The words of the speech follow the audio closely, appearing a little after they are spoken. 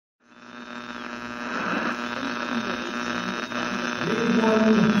Grade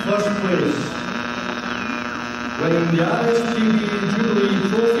 1 first place, winning the RSPBA Jubilee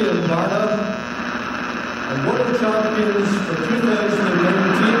Trophy in Varna, and World Champions for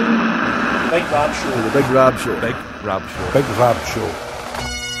 2019. Big Rob Show. The Big Rob Show. Big Rob Show. Big Rob Show.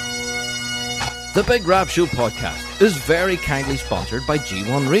 The Big Rob Show podcast is very kindly sponsored by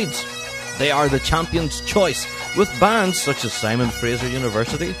G1 Reeds. They are the champion's choice with bands such as Simon Fraser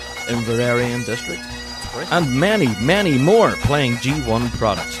University, Inverarian District, and many, many more playing G1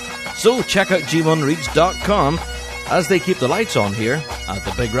 products. So check out g1reeds.com as they keep the lights on here at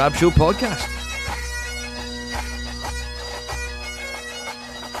the Big Rob Show podcast.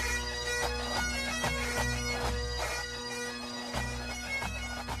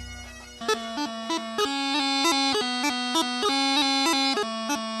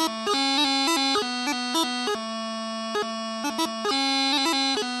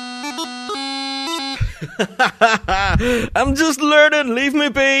 I'm just learning, leave me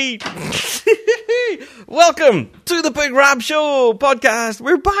be. Welcome to the Big Rob Show podcast.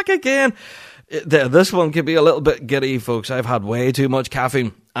 We're back again. This one could be a little bit giddy, folks. I've had way too much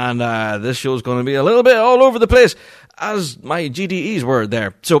caffeine, and this show's going to be a little bit all over the place, as my GDEs were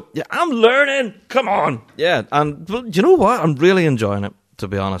there. So yeah, I'm learning. Come on. Yeah, and you know what? I'm really enjoying it, to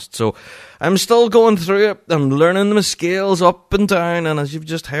be honest. So I'm still going through it. I'm learning my scales up and down, and as you've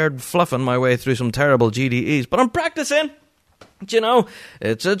just heard, fluffing my way through some terrible GDEs. But I'm practicing. You know,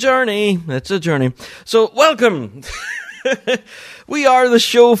 it's a journey. It's a journey. So welcome. We are the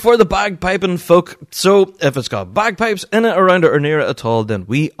show for the bagpiping folk. So if it's got bagpipes in it, around it, or near it at all, then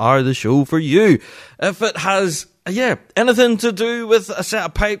we are the show for you. If it has, anything to do with a set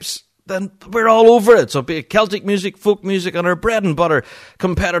of pipes, then we're all over it. So be it Celtic music, folk music, and our bread and butter,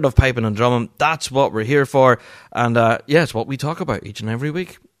 competitive piping and drumming. That's what we're here for. And it's what we talk about each and every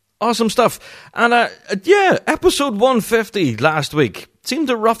week. Awesome stuff. And episode 150 last week seemed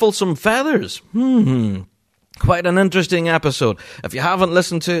to ruffle some feathers. Quite an interesting episode. If you haven't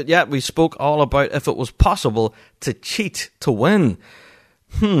listened to it yet, we spoke all about if it was possible to cheat to win.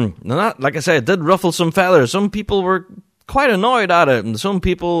 Now that, like I said, did ruffle some feathers. Some people were quite annoyed at it, and some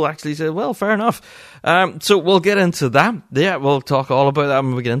people actually said, well, fair enough. So we'll get into that. Yeah, we'll talk all about that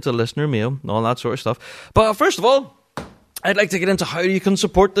when we get into listener mail and all that sort of stuff. But first of all, I'd like to get into how you can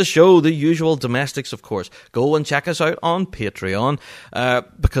support the show, the usual domestics, of course. Go and check us out on Patreon,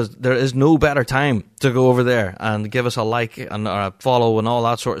 because there is no better time to go over there and give us a like and a follow and all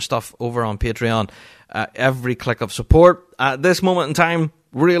that sort of stuff over on Patreon. Every click of support at this moment in time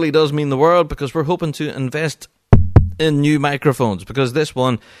really does mean the world, because we're hoping to invest in new microphones, because this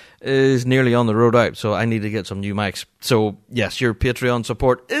one is nearly on the road out, so I need to get some new mics. So yes, your Patreon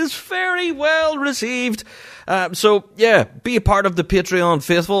support is very well received. Be a part of the Patreon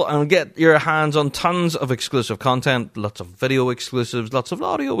faithful and get your hands on tons of exclusive content, lots of video exclusives, lots of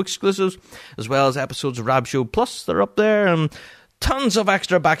audio exclusives, as well as episodes of Rab Show Plus. They're up there, and tons of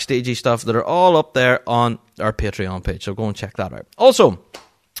extra backstagey stuff that are all up there on our Patreon page, so go and check that out. Also,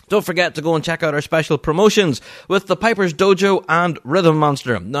 don't forget to go and check out our special promotions with the Piper's Dojo and Rhythm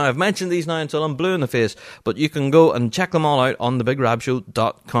Monster. Now, I've mentioned these now until I'm blue in the face, but you can go and check them all out on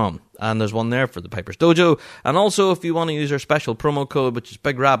thebigrabshow.com. And there's one there for the Piper's Dojo. And also, if you want to use our special promo code, which is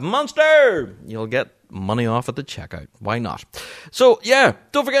Big Rab Monster, you'll get money off at the checkout. Why not? So, yeah,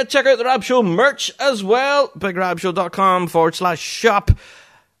 don't forget to check out the Rab Show merch as well. bigrabshow.com/shop.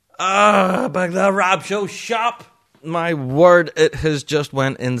 The Rab Show shop. My word, it has just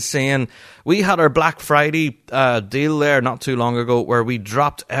went insane. We had our Black Friday deal there not too long ago where we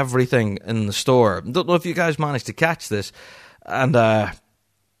dropped everything in the store. Don't know if you guys managed to catch this. And,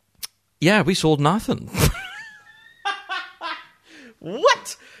 we sold nothing.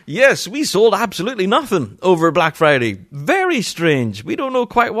 What? Yes, we sold absolutely nothing over Black Friday. Very strange. We don't know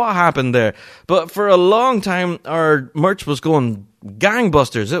quite what happened there. But for a long time, our merch was going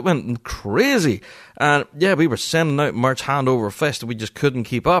gangbusters. It went crazy. And we were sending out merch hand over fist. We just couldn't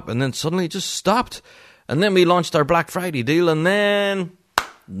keep up. And then suddenly it just stopped. And then we launched our Black Friday deal, and then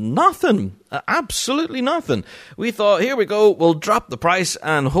nothing. Absolutely nothing. We thought, here we go, we'll drop the price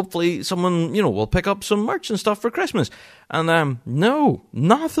and hopefully someone, will pick up some merch and stuff for Christmas. And no,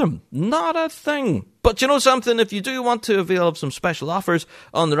 nothing. Not a thing. But you know something? If you do want to avail of some special offers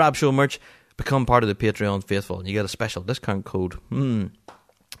on the Rab Show merch, become part of the Patreon faithful and you get a special discount code.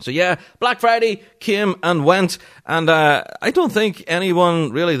 So Black Friday came and went, and I don't think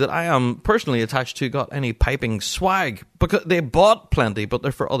anyone really that I am personally attached to got any piping swag, because they bought plenty, but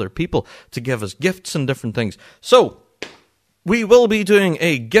they're for other people to give us gifts and different things. So we will be doing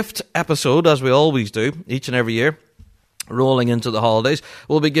a gift episode, as we always do, each and every year. rolling into the holidays,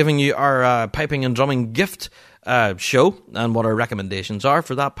 we'll be giving you our piping and drumming gift show and what our recommendations are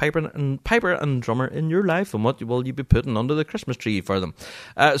for that piper and drummer in your life, and what will you be putting under the Christmas tree for them.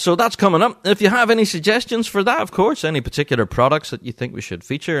 So that's coming up. If you have any suggestions for that, of course, any particular products that you think we should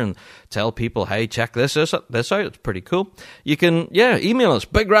feature and tell people, hey, check this out, it's pretty cool, you can email us,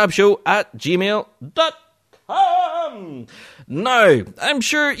 bigrabshow@gmail.com. Now, I'm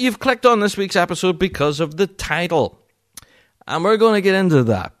sure you've clicked on this week's episode because of the title, and we're going to get into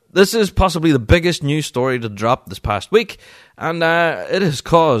that. This is possibly the biggest news story to drop this past week, and it has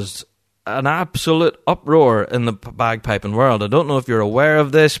caused an absolute uproar in the bagpiping world. I don't know if you're aware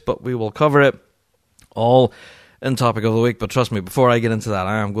of this, but we will cover it all in Topic of the Week. But trust me, before I get into that,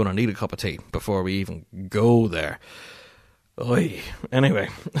 I am going to need a cup of tea before we even go there. Oy. Anyway.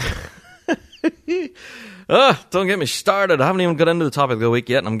 Don't get me started. I haven't even got into the Topic of the Week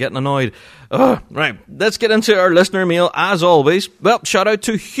yet, and I'm getting annoyed. Right, let's get into our listener mail, as always. Well, shout out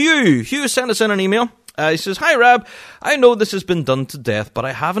to Hugh. Hugh sent us in an email. He says, "Hi, Rab. I know this has been done to death, but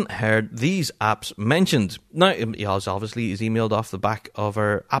I haven't heard these apps mentioned." Now, he has obviously he's emailed off the back of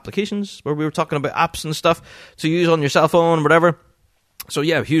our applications, where we were talking about apps and stuff to use on your cell phone or whatever. So,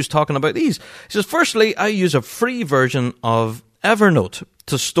 yeah, Hugh's talking about these. He says, "Firstly, I use a free version of Evernote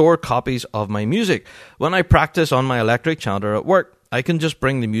to store copies of my music. When I practice on my electric chanter at work, I can just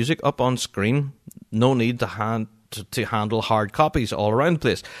bring the music up on screen. No need to handle hard copies all around the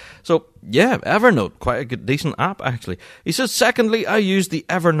place." So, yeah, Evernote, quite a good, decent app, actually. He says, "Secondly, I use the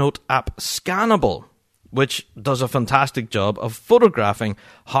Evernote app Scannable, which does a fantastic job of photographing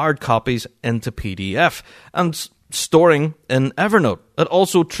hard copies into PDF and storing in Evernote. It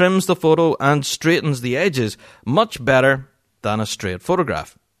also trims the photo and straightens the edges much better than a straight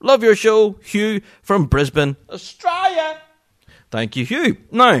photograph. Love your show, Hugh from Brisbane, Australia." Thank you, Hugh.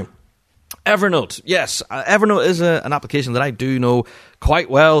 Now, Evernote. Yes, Evernote is an application that I do know quite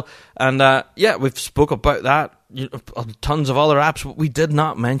well. And we've spoke about that. Tons of other apps, but we did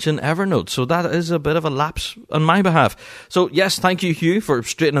not mention Evernote. So that is a bit of a lapse on my behalf. So yes, thank you, Hugh, for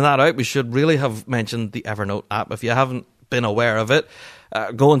straightening that out. We should really have mentioned the Evernote app. If you haven't been aware of it,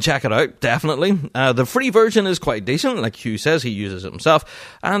 go and check it out, definitely. The free version is quite decent, like Hugh says, he uses it himself.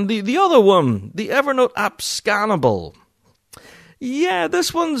 And the other one, the Evernote app Scannable. Yeah,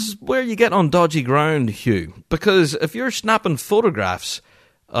 this one's where you get on dodgy ground, Hugh. Because if you're snapping photographs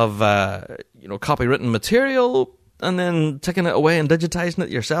of, copywritten material and then taking it away and digitizing it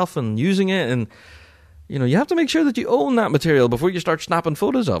yourself and using it, and, you have to make sure that you own that material before you start snapping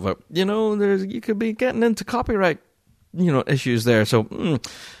photos of it. You could be getting into copyright issues there. So,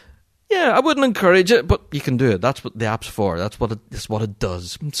 I wouldn't encourage it, but you can do it. That's what the app's for. That's what it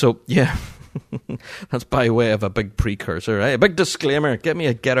does. So, yeah, that's by way of a big precursor, right? A big disclaimer. Get me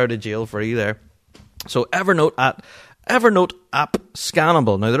a get out of jail free there. So, Evernote app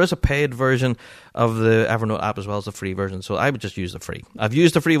Scannable. Now, there is a paid version of the Evernote app as well as the free version, so I would just use the free. I've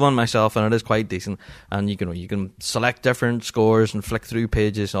used the free one myself, and it is quite decent. And you can select different scores and flick through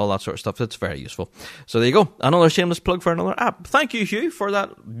pages, all that sort of stuff. It's very useful. So there you go. Another shameless plug for another app. Thank you, Hugh, for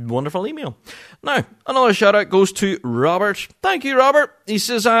that wonderful email. Now, another shout out goes to Robert. Thank you, Robert. He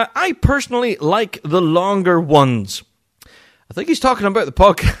says, "I personally like the longer ones." I think he's talking about the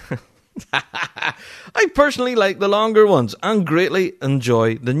podcast. "I personally like the longer ones and greatly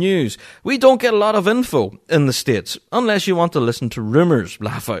enjoy the news. We don't get a lot of info in the States unless you want to listen to rumours."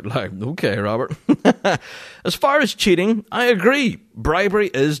 Laugh out loud. Okay, Robert. "As far as cheating, I agree. Bribery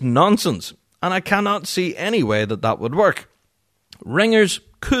is nonsense, and I cannot see any way that would work. Ringers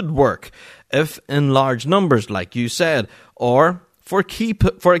could work if in large numbers, like you said, or for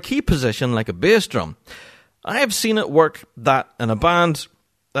a key position like a bass drum. I have seen it work that in a band.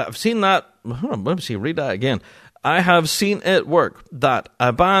 I've seen that. Let me see. Read that again. I have seen it work that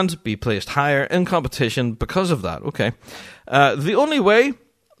a band be placed higher in competition because of that." Okay. The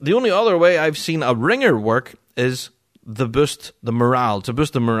only other way I've seen a ringer work is to boost the morale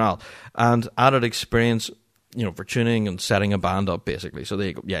and added experience, for tuning and setting a band up, basically. So there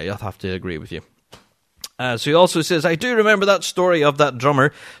you go. Yeah, you'll have to agree with you. So he also says, "I do remember that story of that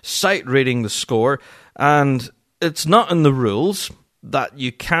drummer sight reading the score, and it's not in the rules that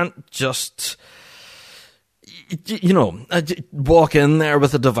you can't just, walk in there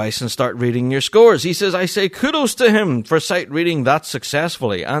with a device and start reading your scores." He says, "I say kudos to him for sight reading that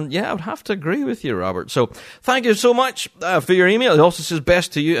successfully." And yeah, I would have to agree with you, Robert. So thank you so much for your email. He also says,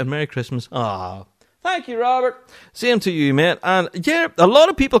 "Best to you and Merry Christmas." Ah, thank you, Robert. Same to you, mate. And yeah, a lot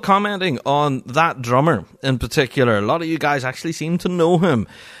of people commenting on that drummer in particular. A lot of you guys actually seem to know him.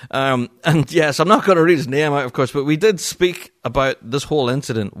 And yes, I'm not going to read his name out, of course, but we did speak about this whole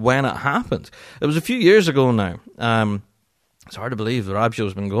incident when it happened. It was a few years ago now. It's hard to believe the Rab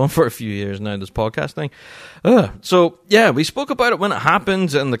Show's been going for a few years now, this podcast thing. So, yeah, we spoke about it when it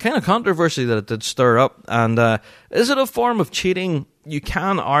happened and the kind of controversy that it did stir up. And is it a form of cheating? You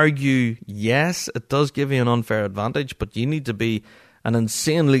can argue, yes, it does give you an unfair advantage, but you need to be an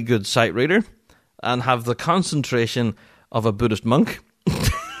insanely good sight reader and have the concentration of a Buddhist monk.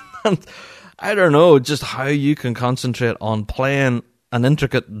 And I don't know just how you can concentrate on playing an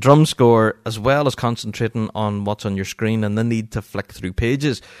intricate drum score as well as concentrating on what's on your screen and the need to flick through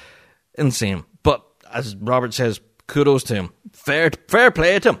pages. Insane. But as Robert says, kudos to him. Fair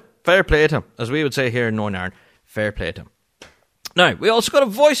play to him. Fair play to him. As we would say here in Northern Ireland, fair play to him. Now, we also got a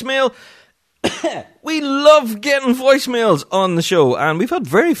voicemail. We love getting voicemails on the show, and we've had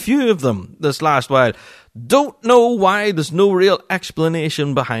very few of them this last while. Don't know why, there's no real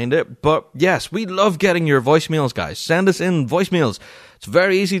explanation behind it, but yes, we love getting your voicemails, guys. Send us in voicemails. It's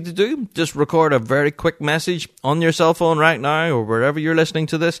very easy to do. Just record a very quick message on your cell phone right now or wherever you're listening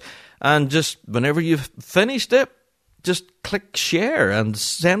to this, and just whenever you've finished it, just click share and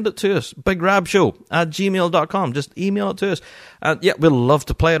send it to us. BigRabShow@gmail.com. Just email it to us. And yeah, we'll love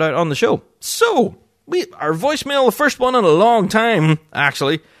to play it out on the show. So, our voicemail, the first one in a long time,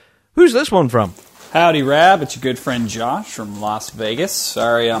 actually. Who's this one from? Howdy, Rab. It's your good friend Josh from Las Vegas.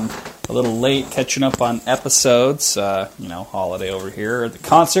 Sorry I'm a little late catching up on episodes. Holiday over here at the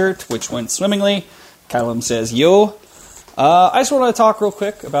concert, which went swimmingly. Callum says, yo. I just want to talk real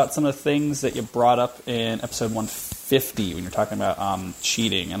quick about some of the things that you brought up in episode 150 when you're talking about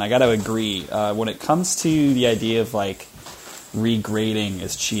cheating. And I got to agree, when it comes to the idea of like regrading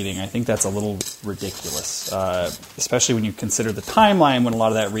as cheating, I think that's a little ridiculous, especially when you consider the timeline when a lot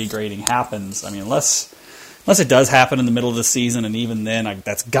of that regrading happens. I mean, unless it does happen in the middle of the season, and even then,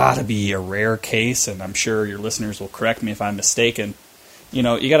 that's got to be a rare case, and I'm sure your listeners will correct me if I'm mistaken. You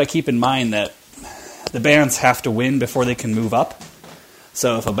got to keep in mind that the bands have to win before they can move up.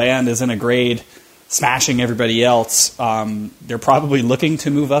 So if a band is in a grade smashing everybody else, they're probably looking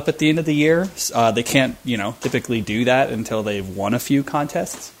to move up at the end of the year. They can't, typically do that until they've won a few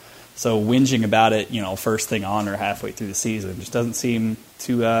contests. So whinging about it, first thing on or halfway through the season just doesn't seem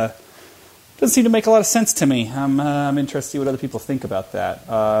to make a lot of sense to me. I'm interested to see what other people think about that.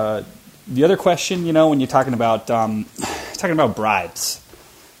 The other question, when you're talking about bribes,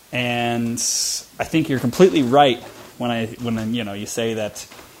 and I think you're completely right when you say that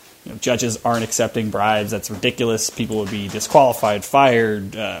judges aren't accepting bribes. That's ridiculous. People would be disqualified,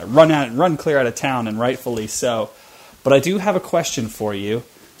 fired, run clear out of town, and rightfully so. But I do have a question for you,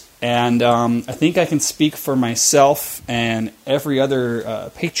 and I think I can speak for myself and every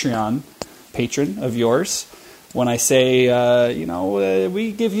other Patreon patron of yours when I say,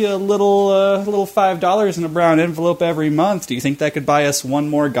 we give you a little $5 in a brown envelope every month. Do you think that could buy us one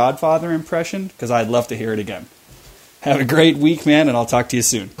more Godfather impression? Because I'd love to hear it again. Have a great week, man, and I'll talk to you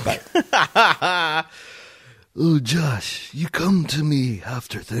soon. Bye. Oh, Josh, you come to me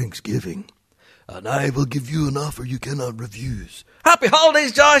after Thanksgiving, and I will give you an offer you cannot refuse. Happy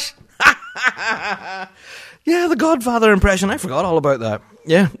holidays, Josh! Yeah, the Godfather impression. I forgot all about that.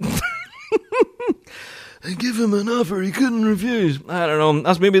 Yeah. I give him an offer he couldn't refuse. I don't know.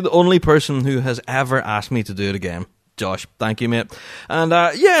 That's maybe the only person who has ever asked me to do it again. Josh, thank you, mate. And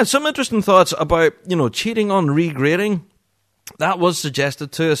some interesting thoughts about, cheating on regrading. That was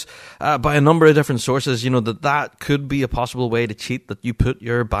suggested to us by a number of different sources, that could be a possible way to cheat, that you put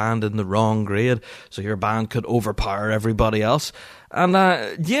your band in the wrong grade, so your band could overpower everybody else. And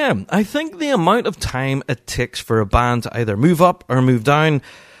I think the amount of time it takes for a band to either move up or move down,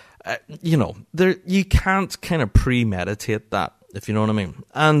 you can't kind of premeditate that, if you know what I mean.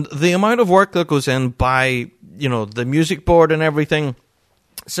 And the amount of work that goes in by the music board and everything,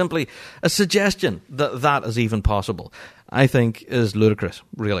 simply a suggestion that is even possible, I think is ludicrous,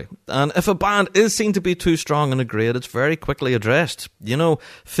 really. And if a band is seen to be too strong in a grade, it's very quickly addressed.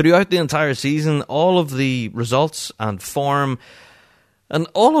 Throughout the entire season, all of the results and form and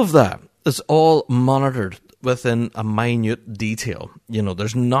all of that is all monitored within a minute detail.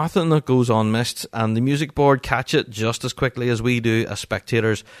 There's nothing that goes unmissed, and the music board catch it just as quickly as we do as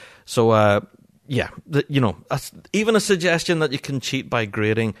spectators. So, even a suggestion that you can cheat by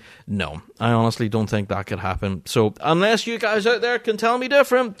grading, no, I honestly don't think that could happen. So unless you guys out there can tell me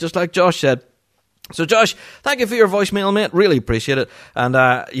different, just like Josh said. So Josh, thank you for your voicemail, mate. Really appreciate it. And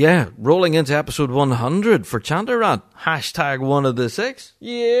rolling into episode 100 for Chanter Rant. #1of the6.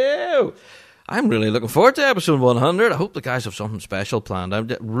 Yeah. I'm really looking forward to episode 100. I hope the guys have something special planned. I'm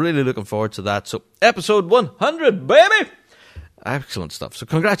really looking forward to that. So episode 100, baby! Excellent stuff. So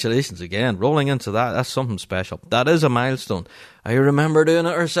congratulations again. Rolling into that, that's something special. That is a milestone. I remember doing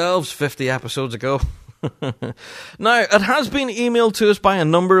it ourselves 50 episodes ago. Now, it has been emailed to us by a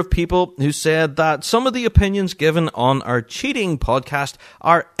number of people who said that some of the opinions given on our cheating podcast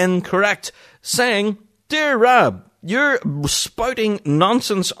are incorrect, saying, "Dear Rab, you're spouting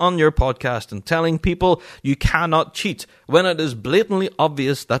nonsense on your podcast and telling people you cannot cheat when it is blatantly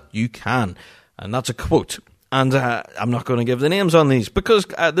obvious that you can." And that's a quote. And I'm not going to give the names on these because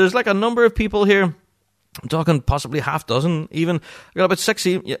there's like a number of people here. I'm talking possibly half dozen even. I got about 6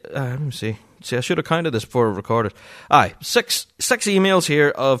 let me see. See, I should have counted this before I recorded. Six emails here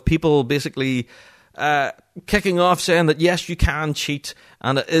of people basically kicking off saying that yes, you can cheat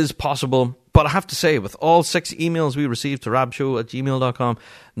and it is possible. But I have to say, with all 6 emails we received to rabshow@gmail.com,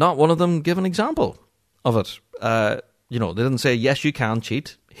 not one of them give an example of it. They didn't say, yes, you can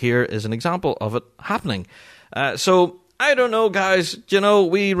cheat. Here is an example of it happening. So, I don't know, guys.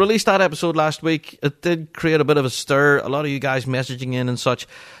 We released that episode last week. It did create a bit of a stir. A lot of you guys messaging in and such.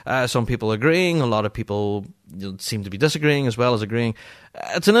 Some people agreeing. A lot of people seem to be disagreeing as well as agreeing.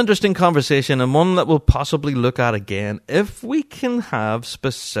 It's an interesting conversation and one that we'll possibly look at again if we can have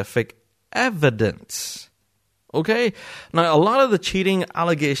specific evidence. Okay? Now, a lot of the cheating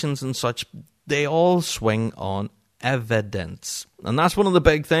allegations and such, they all swing on evidence. And that's one of the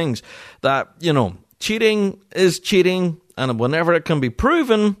big things that, cheating is cheating, and whenever it can be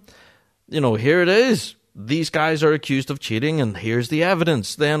proven, here it is. These guys are accused of cheating, and here's the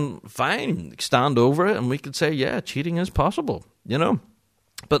evidence. Then, fine, stand over it, and we could say, yeah, cheating is possible,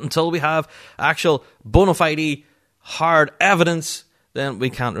 But until we have actual bona fide, hard evidence, then we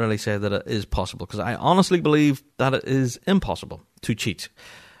can't really say that it is possible, because I honestly believe that it is impossible to cheat.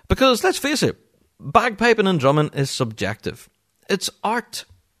 Because, let's face it, bagpiping and drumming is subjective. It's art.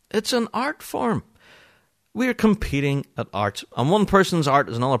 It's an art form. We're competing at art, and one person's art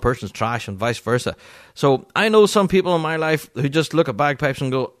is another person's trash, and vice versa. So I know some people in my life who just look at bagpipes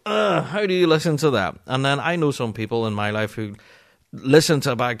and go, how do you listen to that? And then I know some people in my life who listen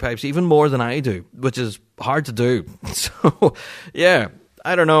to bagpipes even more than I do, which is hard to do. So, yeah,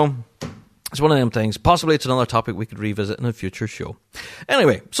 I don't know. It's one of them things. Possibly it's another topic we could revisit in a future show.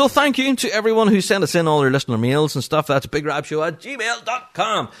 Anyway, so thank you to everyone who sent us in all their listener mails and stuff. That's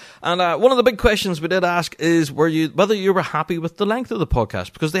bigrabshow@gmail.com. And one of the big questions we did ask is whether you were happy with the length of the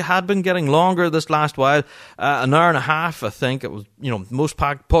podcast, because they had been getting longer this last while. An hour and a half, I think. It was, most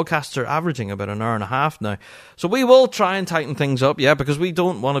podcasts are averaging about an hour and a half now. So we will try and tighten things up, because we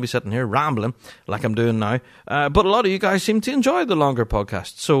don't want to be sitting here rambling like I'm doing now. But a lot of you guys seem to enjoy the longer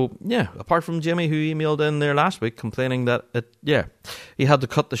podcast. So, yeah, apart from Jimmy, who emailed in there last week complaining that he had to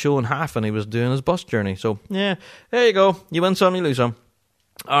cut the show in half and he was doing his bus journey. So, yeah, there you go. You win some, you lose some.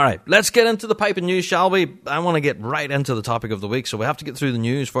 All right, let's get into the piping news, shall we? I want to get right into the topic of the week, so we have to get through the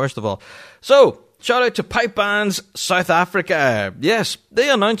news first of all. So, shout out to Pipe Bands South Africa. Yes, they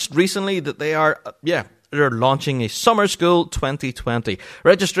announced recently that they're launching a Summer School 2020,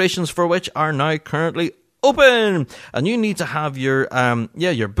 registrations for which are now currently open, and you need to have your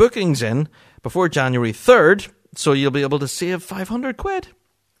bookings in before January 3rd, so you'll be able to save 500 quid.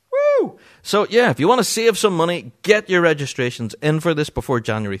 Woo! So if you want to save some money, get your registrations in for this before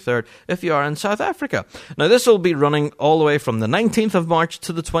January 3rd if you are in South Africa. Now, this will be running all the way from the 19th of March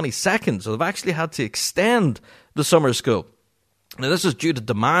to the 22nd, so they've actually had to extend the summer school. Now, this is due to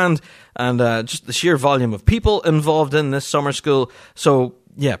demand and just the sheer volume of people involved in this summer school. So,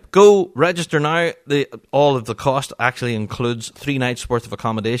 go register now. All of the cost actually includes 3 nights worth of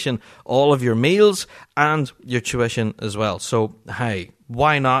accommodation, all of your meals, and your tuition as well. So, hey,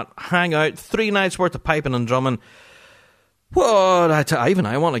 why not hang out 3 nights worth of piping and drumming?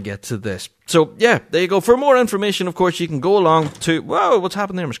 I want to get to this. So, there you go. For more information, of course, you can go along to... Whoa, what's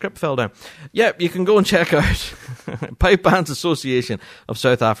happened there? My script fell down. You can go and check out Pipe Bands Association of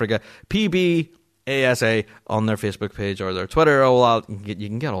South Africa, PBASA, on their Facebook page or their Twitter. You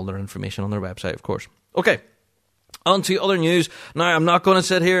can get all their information on their website, of course. Okay, on to other news. Now, I'm not going to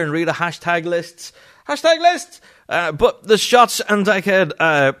sit here and read a hashtag list. But the Shots and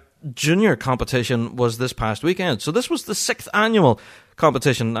Dykehead junior competition was this past weekend. So this was the 6th annual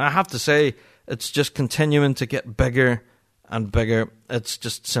competition. I have to say, it's just continuing to get bigger and bigger. It's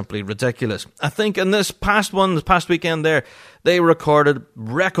just simply ridiculous. I think in this past weekend there, they recorded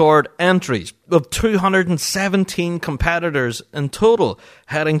record entries of 217 competitors in total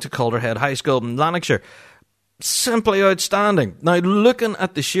heading to Calderhead High School in Lanarkshire. Simply outstanding. Now, looking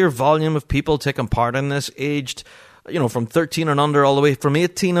at the sheer volume of people taking part in this, aged from 13 and under all the way from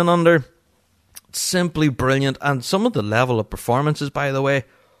 18 and under, simply brilliant. And some of the level of performances, by the way,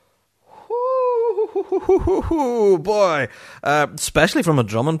 boy, especially from a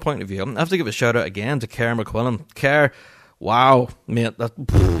drumming point of view. I have to give a shout out again to Kerr McQuillan. Kerr, wow, mate,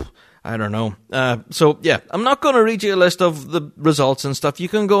 I don't know. So, yeah, I'm not going to read you a list of the results and stuff. You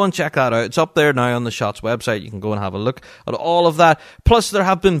can go and check that out. It's up there now on the Shots website. You can go and have a look at all of that. Plus, there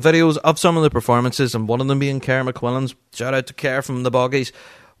have been videos of some of the performances, and one of them being Kerr McQuillan's. Shout out to Kerr from the Boggies.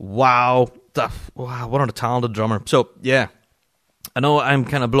 Wow, what a talented drummer. So, yeah. I know I'm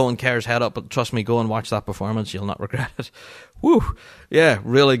kind of blowing Kerr's head up, but trust me, go and watch that performance. You'll not regret it. Woo. Yeah,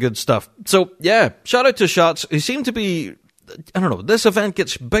 really good stuff. So, yeah, shout out to Shots, who seem to be... I don't know, this event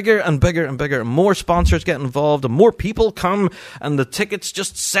gets bigger and bigger and bigger, and more sponsors get involved, and more people come, and the tickets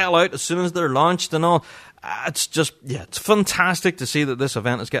just sell out as soon as they're launched and all. It's just, yeah, it's fantastic to see that this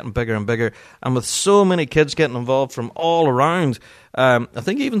event is getting bigger and bigger, and with so many kids getting involved from all around. I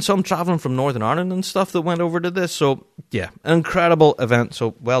think even some travelling from Northern Ireland and stuff that went over to this. So, yeah, incredible event.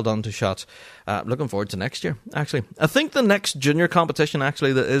 So, well done to Shots. Looking forward to next year, actually. I think the next junior competition,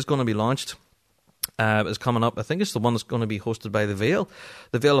 actually, that is going to be launched is coming up. I think it's the one that's going to be hosted by the Vale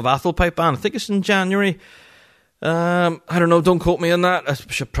of Atholl Pipe Band. I think it's in January. I don't know, don't quote me on that. I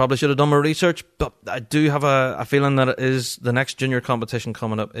probably should have done my research, but I do have a feeling that it is the next junior competition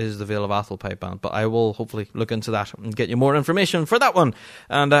coming up is the Vale of Atholl Pipe Band, but I will hopefully look into that and get you more information for that one.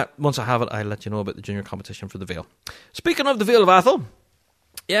 And once I have it, I'll let you know about the junior competition for the Vale. Speaking of the Vale of Atholl,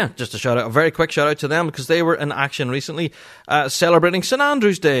 yeah, just a very quick shout out to them, because they were in action recently celebrating St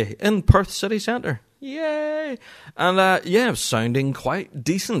Andrew's Day in Perth City Centre. Yay! And yeah, sounding quite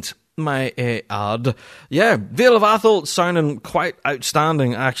decent, my ad. Yeah, Vale of Atholl sounding quite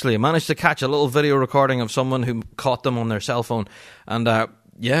outstanding, actually. I managed to catch a little video recording of someone who caught them on their cell phone. And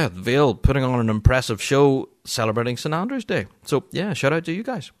yeah, Vale putting on an impressive show celebrating St Andrew's Day. So yeah, shout out to you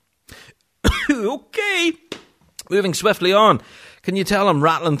guys. Okay, moving swiftly on. Can you tell I'm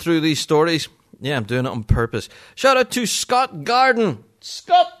rattling through these stories? Yeah, I'm doing it on purpose. Shout out to Scott Garden.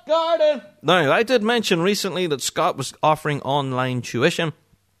 Scott Garden! Now, I did mention recently that Scott was offering online tuition,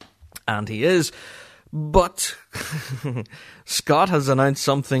 and he is, but Scott has announced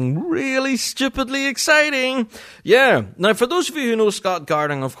something really stupidly exciting. Yeah, now for those of you who know Scott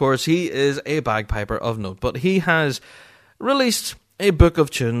Garden, of course, he is a bagpiper of note, but he has released a book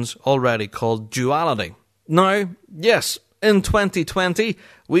of tunes already called Duality. Now, yes, in 2020,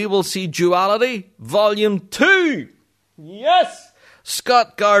 we will see Duality Volume 2. Yes!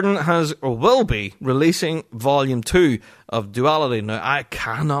 Scott Garden has, or will be, releasing Volume 2 of Duality. Now, I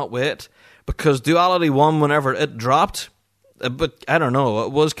cannot wait, because Duality 1, whenever it dropped, but I don't know,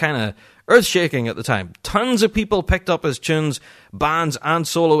 it was kind of earth-shaking at the time. Tons of people picked up his tunes, bands and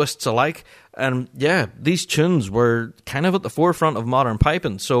soloists alike, and yeah, these tunes were kind of at the forefront of modern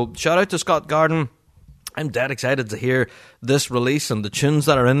piping. So, shout out to Scott Garden. I'm dead excited to hear this release and the tunes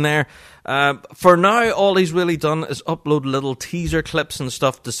that are in there. For now, all he's really done is upload little teaser clips and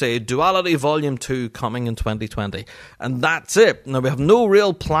stuff to say Duality Volume 2 coming in 2020. And that's it. Now, we have no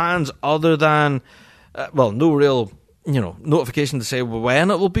real plans other than, no real, notification to say when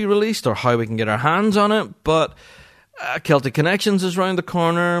it will be released or how we can get our hands on it. But Celtic Connections is round the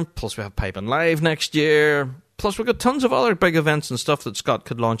corner. Plus, we have Piping Live next year. Plus, we've got tons of other big events and stuff that Scott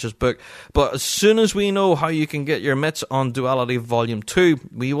could launch his book. But as soon as we know how you can get your mitts on Duality Volume 2,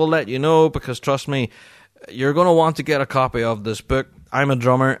 we will let you know, because trust me, you're going to want to get a copy of this book. I'm a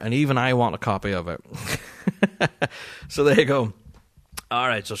drummer, and even I want a copy of it. So there you go. All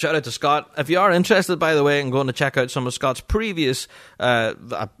right, so shout out to Scott. If you are interested, by the way, in going to check out some of Scott's previous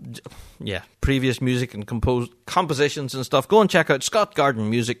music and compositions and stuff, go and check out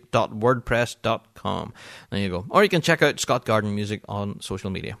scottgardenmusic.wordpress.com. There you go. Or you can check out Scott Garden Music on social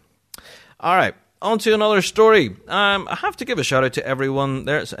media. All right, on to another story. I have to give a shout out to everyone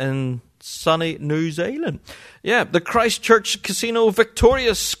there in sunny New Zealand. Yeah, the Christchurch Casino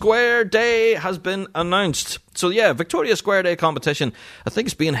Victoria Square Day has been announced. So yeah, Victoria Square Day competition, I think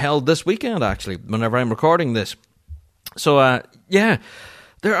it's being held this weekend, actually, whenever I'm recording this. So yeah,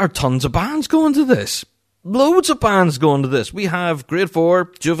 there are tons of bands going to this. Loads of bands going to this. We have Grade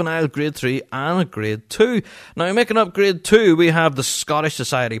 4, Juvenile, Grade 3 and a Grade 2. Now, making up Grade 2, we have the Scottish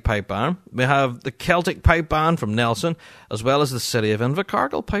Society Pipe Band, we have the Celtic Pipe Band from Nelson, as well as the City of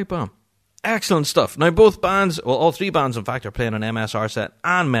Invercargill Pipe Band. Excellent stuff. Now, both bands, well, all three bands, in fact, are playing an MSR set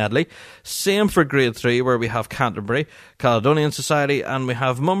and medley. Same for Grade 3, where we have Canterbury, Caledonian Society, and we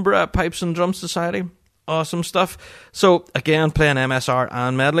have Mumbra Pipes and Drum Society. Awesome stuff. So, again, playing MSR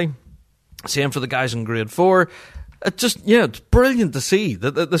and medley. Same for the guys in Grade 4. It's brilliant to see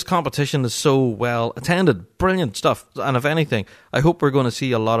that this competition is so well attended. Brilliant stuff. And if anything, I hope we're going to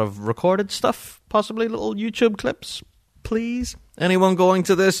see a lot of recorded stuff, possibly little YouTube clips. please? Anyone going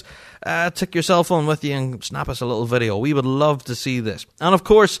to this, take your cell phone with you and snap us a little video. We would love to see this. And of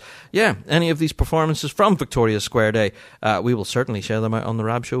course, any of these performances from Victoria Square Day, we will certainly share them out on the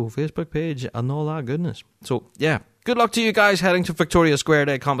Rab Show Facebook page and all that goodness. So, good luck to you guys heading to Victoria Square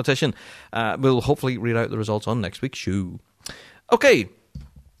Day competition. We'll hopefully read out the results on next week's show. Okay.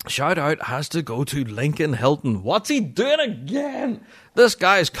 Shout out has to go to Lincoln Hilton. What's he doing again? This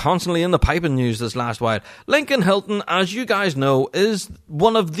guy's constantly in the piping news this last while. Lincoln Hilton, as you guys know, is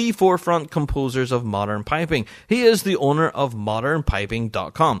one of the forefront composers of modern piping. He is the owner of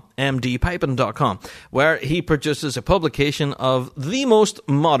modernpiping.com, mdpiping.com, where he produces a publication of the most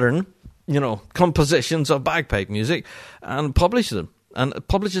modern, compositions of bagpipe music and publishes them. And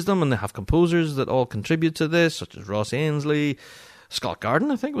they have composers that all contribute to this, such as Ross Ainsley, Scott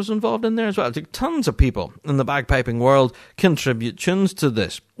Garden, I think, was involved in there as well. Tons of people in the bagpiping world contribute tunes to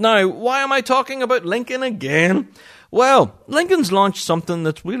this. Now, why am I talking about Lincoln again? Well, Lincoln's launched something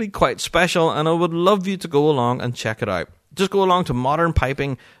that's really quite special, and I would love you to go along and check it out. Just go along to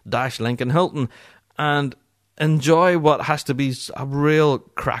modernpiping-Lincoln Hilton and enjoy what has to be a real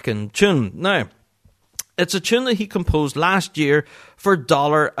cracking tune. Now, it's a tune that he composed last year for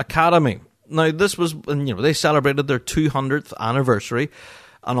Dollar Academy. Now, this was, they celebrated their 200th anniversary,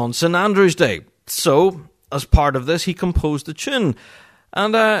 and on St. Andrew's Day. So, as part of this, he composed a tune.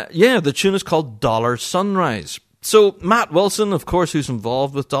 And, the tune is called Dollar Sunrise. So, Matt Wilson, of course, who's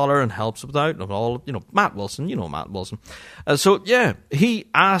involved with Dollar and helps with that, and all, Matt Wilson, Matt Wilson. He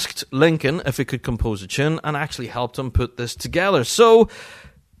asked Lincoln if he could compose a tune and actually helped him put this together. So,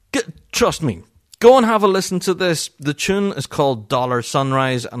 trust me. Go and have a listen to this. The tune is called Dollar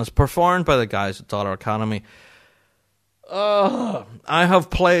Sunrise and it's performed by the guys at Dollar Academy. I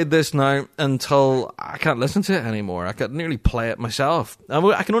have played this now until I can't listen to it anymore. I can nearly play it myself.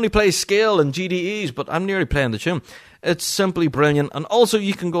 I can only play scale and GDEs, but I'm nearly playing the tune. It's simply brilliant. And also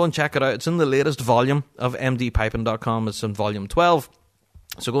you can go and check it out. It's in the latest volume of mdpiping.com. It's in volume 12.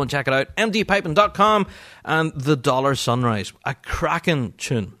 So go and check it out. mdpiping.com and The Dollar Sunrise. A cracking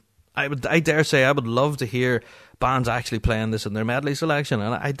tune. I dare say I would love to hear bands actually playing this in their medley selection,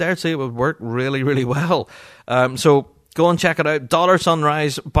 and I dare say it would work really, really well. So go and check it out. Dollar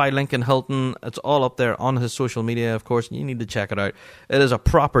Sunrise by Lincoln Hilton. It's all up there on his social media, of course. You need to check it out. It is a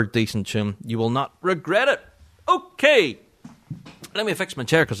proper decent tune. You will not regret it. Okay. Let me fix my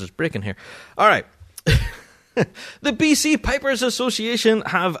chair because it's breaking here. All right. The BC Pipers Association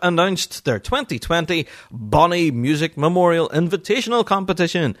have announced their 2020 Bonnie Music Memorial Invitational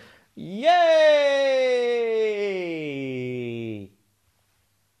Competition. Yay!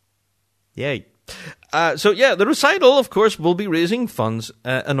 Yay. The recital, of course, will be raising funds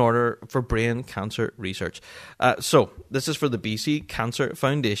in order for brain cancer research. This is for the BC Cancer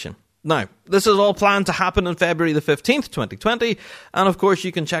Foundation. Now, this is all planned to happen on February the 15th, 2020, and of course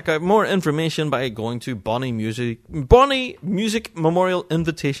you can check out more information by going to Bonnie Music Memorial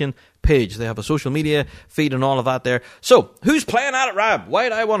Invitation page. They have a social media feed and all of that there. So, who's playing at it, Rab? Why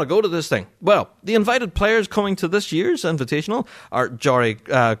do I want to go to this thing? Well, the invited players coming to this year's Invitational are Jory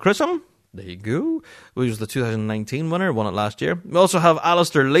Chisholm, there you go, who was the 2019 winner, won it last year. We also have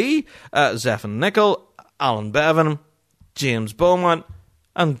Alistair Lee, Zephan Nicol, Alan Bevan, James Beaumont,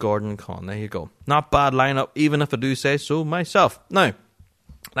 and Gordon Conn. There you go. Not bad lineup, even if I do say so myself. Now,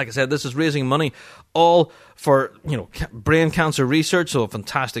 like I said, this is raising money all for, brain cancer research, so a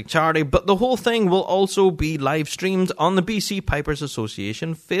fantastic charity, but the whole thing will also be live streamed on the BC Pipers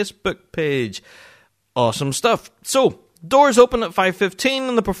Association Facebook page. Awesome stuff. So, doors open at 5:15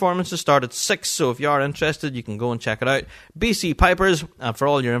 and the performances start at 6, so if you are interested, you can go and check it out. BC Pipers, for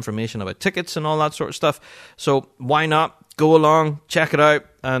all your information about tickets and all that sort of stuff. So, why not? Go along, check it out,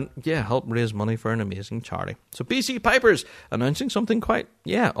 and help raise money for an amazing charity. So BC Pipers announcing something quite,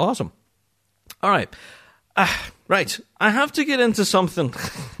 awesome. All right. Right. I have to get into something.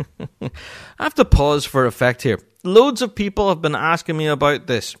 I have to pause for effect here. Loads of people have been asking me about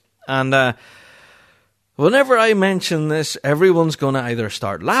this, and whenever I mention this, everyone's going to either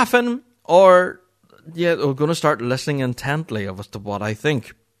start laughing or going to start listening intently as to what I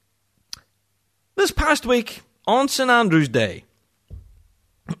think. This past week, on St. Andrew's Day,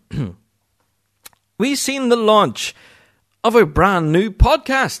 we seen the launch of a brand new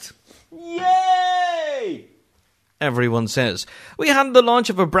podcast. Yay! Everyone says. We had the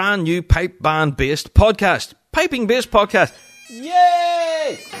launch of a brand new pipe band-based podcast. Piping-based podcast.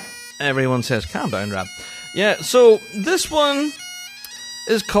 Yay! Everyone says. Calm down, Rab. So this one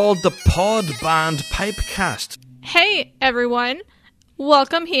is called the Pod Band Pipecast. Hey, everyone.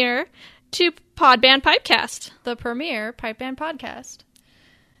 Welcome here to Podband Pipecast, the premier pipe band podcast.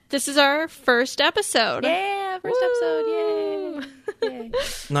 This is our first episode. Yeah, first episode. Yay. Yay.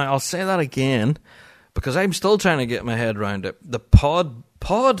 Now, I'll say that again because I'm still trying to get my head around it. The pod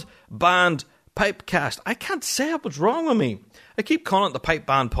band pipecast. I can't say what's wrong with me. I keep calling it the pipe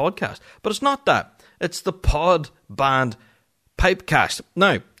band podcast, but it's not that. It's the pod band pipecast.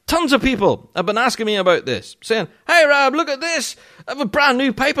 Now, tons of people have been asking me about this, saying, "Hey, Rob, look at this. I have a brand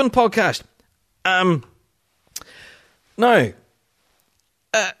new piping podcast." Now,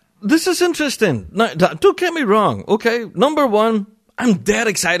 this is interesting. Now, don't get me wrong, okay? Number one, I'm dead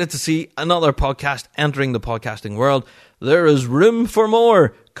excited to see another podcast entering the podcasting world. There is room for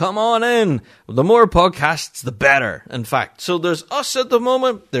more. Come on in. The more podcasts, the better, in fact. So there's us at the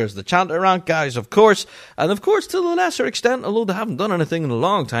moment. There's the Chanter Rant guys, of course. And of course, to the lesser extent, although they haven't done anything in a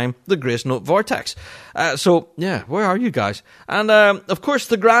long time, the Grace Note Vortex. So, yeah, where are you guys? And, of course,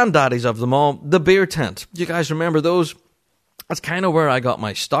 the granddaddies of them all, the Beer Tent. Do you guys remember those? That's kind of where I got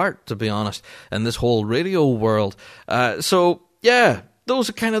my start, to be honest, in this whole radio world. So, yeah, those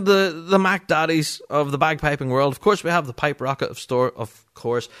are kind of the Mac daddies of the bagpiping world. Of course, we have the Pipe Rocket of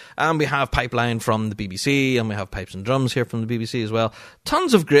course, and we have Pipeline from the BBC, and we have Pipes and Drums here from the BBC as well.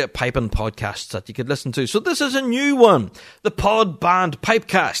 Tons of great piping podcasts that you could listen to. So this is a new one, the Pod Band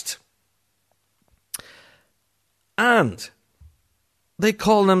Pipecast. And they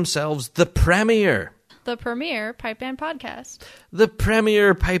call themselves the Premier. The premier pipe band podcast. The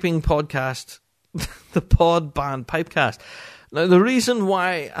premier piping podcast, the Pod Band Pipecast. Now, the reason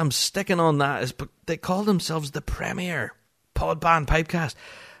why I'm sticking on that is they call themselves the premier Pod Band Pipecast.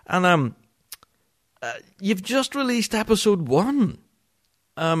 And you've just released episode 1.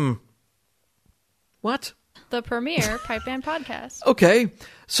 What? The premier pipe band podcast. Okay,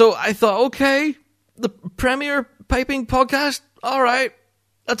 so I thought, okay, the premier piping podcast, all right.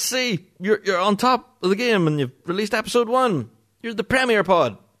 Let's see, you're on top of the game and you've released episode 1. You're the premier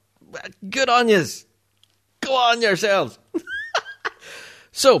pod. Good on yous. Go on yourselves.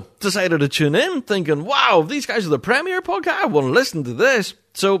 So, decided to tune in, thinking, wow, these guys are the premier podcast. I want to listen to this.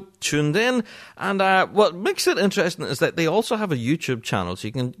 So, tuned in. And what makes it interesting is that they also have a YouTube channel, so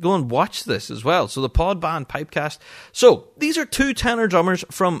you can go and watch this as well. So, the Pod Band Pipecast. So, these are 2 tenor drummers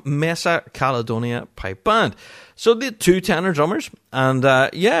from Mesa Caledonia Pipe Band. So, the 2 tenor drummers. And,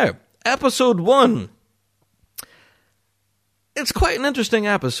 yeah, episode 1. It's quite an interesting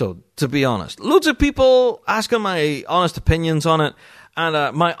episode, to be honest. Loads of people asking my honest opinions on it.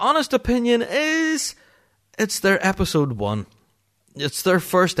 And my honest opinion is it's their episode 1. It's their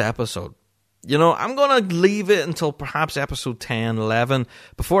first episode. You know, I'm going to leave it until perhaps episode 10, 11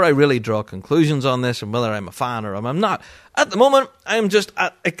 before I really draw conclusions on this and whether I'm a fan or I'm not. At the moment, I'm just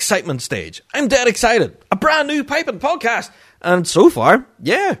at excitement stage. I'm dead excited. A brand new piping podcast. And so far,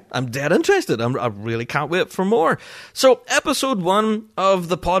 yeah, I'm dead interested. I really can't wait for more. So, episode 1 of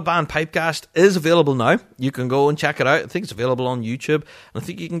the Pod Band Pipecast is available now. You can go and check it out. I think it's available on YouTube. And I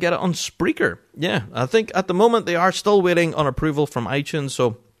think you can get it on Spreaker. Yeah, I think at the moment they are still waiting on approval from iTunes.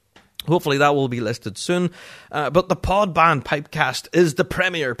 So, hopefully that will be listed soon. But the Pod Band Pipecast is the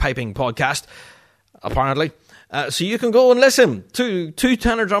premier piping podcast, apparently. So you can go and listen to 2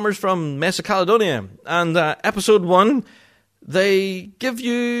 tenor drummers from Mesa Caledonia. And episode 1... they give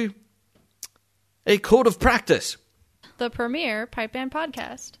you a code of practice. The premier pipe band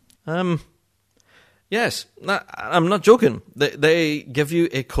podcast. Yes, I'm not joking. They give you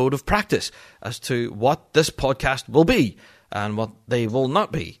a code of practice as to what this podcast will be and what they will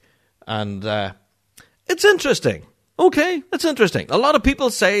not be. And it's interesting. Okay, it's interesting. A lot of people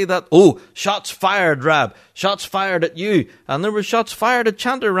say that, oh, shots fired, Rab. Shots fired at you. And there were shots fired at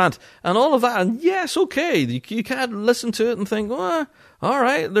Chanter Rant. And all of that. And yes, okay, you can't listen to it and think, well, all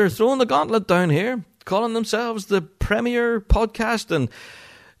right, they're throwing the gauntlet down here, calling themselves the premier podcast and,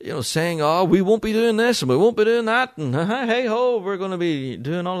 you know, saying, oh, we won't be doing this and we won't be doing that. And hey-ho, we're going to be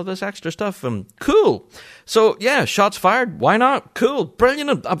doing all of this extra stuff. And cool. So, yeah, shots fired. Why not? Cool.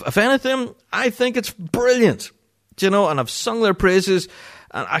 Brilliant. If anything, I think it's brilliant. You know, and I've sung their praises,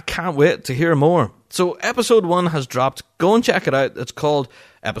 and I can't wait to hear more. So, episode 1 has dropped. Go and check it out. It's called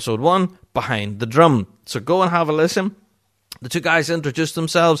episode 1, Behind the Drum. So, go and have a listen. The 2 guys introduce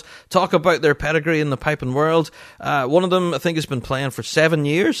themselves, talk about their pedigree in the piping world. One of them, I think, has been playing for 7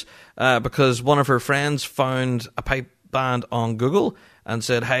 years, because one of her friends found a pipe band on Google and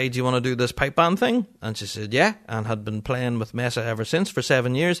said, hey, do you want to do this pipe band thing? And she said, yeah, and had been playing with Mesa ever since for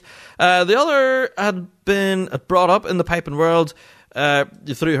 7 years. The other had been brought up in the piping world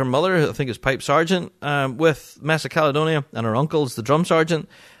through her mother, I think is pipe sergeant, with Mesa Caledonia, and her uncle's the drum sergeant,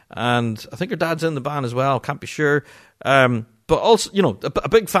 and I think her dad's in the band as well, can't be sure. But but also, you know, a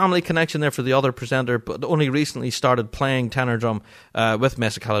big family connection there for the other presenter, but only recently started playing tenor drum with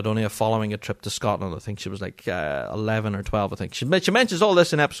Mesa Caledonia following a trip to Scotland. I think she was like 11 or 12, I think. She mentions all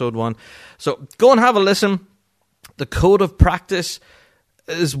this in episode 1. So go and have a listen. The Code of Practice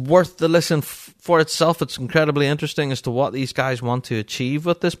is worth the listen for itself. It's incredibly interesting as to what these guys want to achieve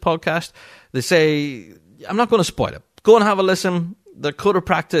with this podcast. They say, I'm not going to spoil it. Go and have a listen. The Code of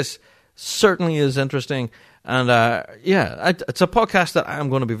Practice certainly is interesting. And it's a podcast that I'm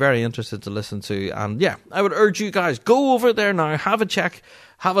going to be very interested to listen to. And yeah, I would urge you guys, go over there now, have a check,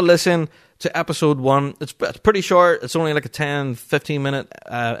 have a listen to episode 1. It's pretty short. It's only like a 10-15 minute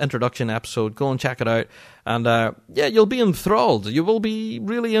introduction episode. Go and check it out. And you'll be enthralled. You will be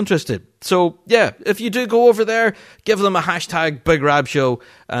really interested. So yeah, if you do go over there, give them a hashtag Big Rab Show,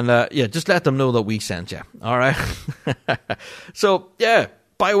 and just let them know that we sent you. All right. So yeah,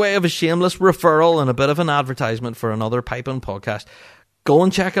 by way of a shameless referral and a bit of an advertisement for another piping podcast, go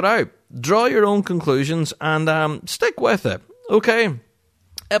and check it out. Draw your own conclusions and stick with it. Okay.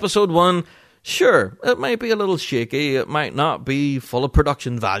 Episode 1, sure, it might be a little shaky. It might not be full of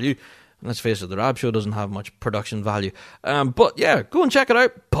production value. Let's face it, the Rab Show doesn't have much production value. But yeah, go and check it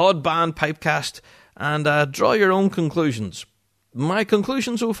out. Podband Pipecast, and draw your own conclusions. My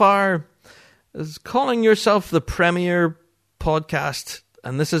conclusion so far is calling yourself the premier podcast,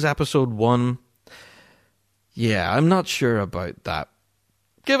 and this is episode 1. Yeah, I'm not sure about that.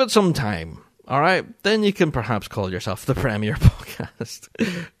 Give it some time. All right, then you can perhaps call yourself the premier podcast.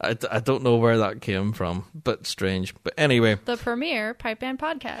 I don't know where that came from, but strange. But anyway. The premier pipe band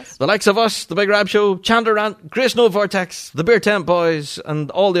podcast. The likes of us, The Big Rab Show, Chandler Rant, Grace No Vortex, The Beer Tent Boys,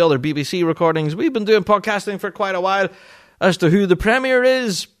 and all the other BBC recordings. We've been doing podcasting for quite a while. As to who the premier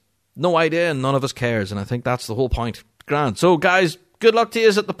is, no idea, and none of us cares. And I think that's the whole point. Grand. So, guys, good luck to you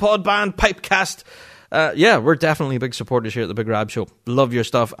at the Podband Pipecast. We're definitely big supporters here at the Big Rab Show. Love your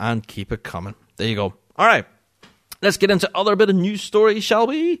stuff and keep it coming. There you go. All right. Let's get into other bit of news stories, shall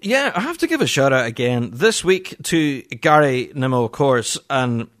we? Yeah, I have to give a shout out again this week to Gary Nimmo, of course,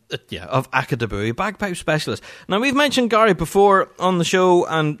 and of Akadabui, bagpipe specialist. Now, we've mentioned Gary before on the show,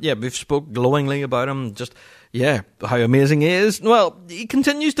 and we've spoke glowingly about him. Just how amazing he is. Well, he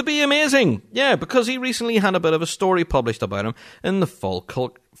continues to be amazing. Yeah, because he recently had a bit of a story published about him in the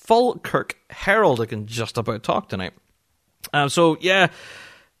Falkirk Herald. I can just about talk tonight.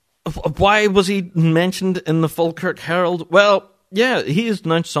 Why was he mentioned in the Falkirk Herald? Well, he has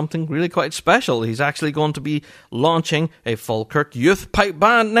announced something really quite special. He's actually going to be launching a Falkirk youth pipe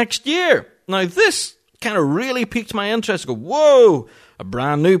band next year. Now, this kind of really piqued my interest. I go, whoa, a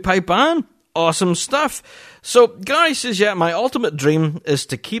brand new pipe band? Awesome stuff. So, Gary says, my ultimate dream is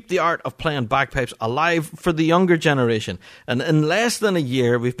to keep the art of playing bagpipes alive for the younger generation. And in less than a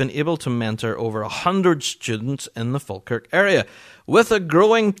year, we've been able to mentor over 100 students in the Falkirk area. With a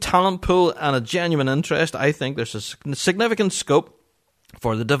growing talent pool and a genuine interest, I think there's a significant scope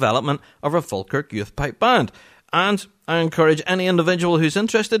for the development of a Falkirk youth pipe band. And I encourage any individual who's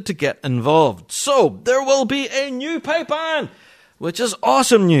interested to get involved. So, there will be a new pipe band, which is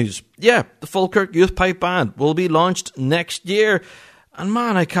awesome news. Yeah, the Falkirk Youth Pipe Band will be launched next year. And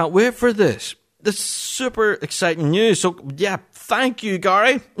man, I can't wait for this. This is super exciting news. So thank you,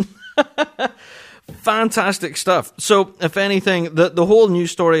 Gary. Fantastic stuff. So, if anything, the whole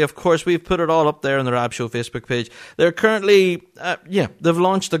news story, of course, we've put it all up there on the Rab Show Facebook page. They're currently, they've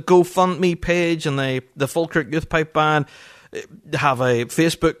launched a GoFundMe page, and the Falkirk Youth Pipe Band have a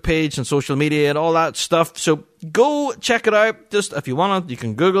Facebook page and social media and all that stuff. So go check it out. Just if you want to, you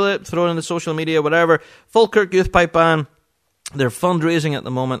can Google it, throw it in the social media, whatever. Falkirk Youth Pipe Band. They're fundraising at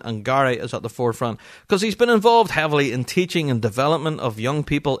the moment, and Gary is at the forefront because he's been involved heavily in teaching and development of young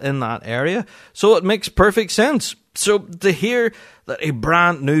people in that area. So it makes perfect sense. So to hear that a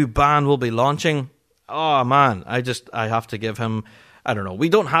brand new band will be launching, oh man, I have to give him, I don't know. We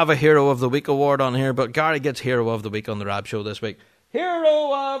don't have a Hero of the Week award on here, but Gary gets Hero of the Week on the Rab Show this week.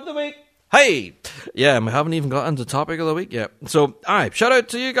 Hero of the Week. Hey! Yeah, we haven't even got into Topic of the Week yet. So, alright, shout out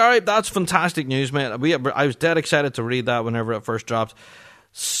to you, Gary. That's fantastic news, mate. I was dead excited to read that whenever it first dropped.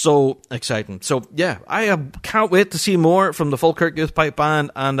 So exciting. So, I can't wait to see more from the Falkirk Youth Pipe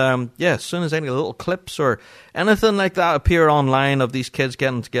Band. And, as soon as any little clips or anything like that appear online of these kids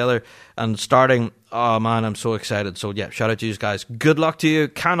getting together and starting, oh man, I'm so excited. So, shout out to you guys. Good luck to you.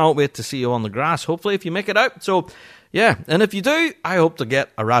 Cannot wait to see you on the grass. Hopefully, if you make it out. So, and if you do, I hope to get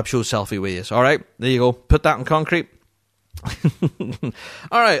a Rab Show selfie with you. All right, there you go. Put that in concrete.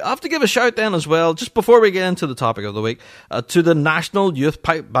 All right, I have to give a shout then as well, just before we get into the topic of the week, to the National Youth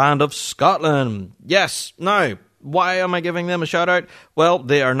Pipe Band of Scotland. Yes, now, Why am I giving them a shout out? Well,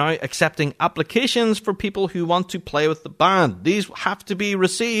 they are now accepting applications for people who want to play with the band. These have to be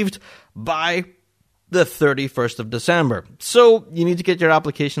received by the 31st of December. So you need to get your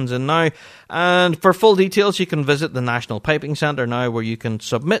applications in now. And for full details, you can visit the National Piping Centre now, where you can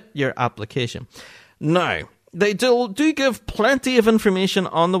submit your application. Now, they do give plenty of information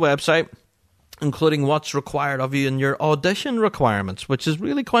on the website, including what's required of you in your audition requirements, which is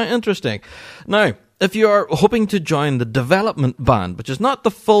really quite interesting. Now, if you are hoping to join the development band, which is not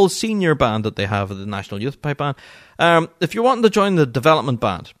the full senior band that they have at the National Youth Pipe Band, if you're wanting to join the development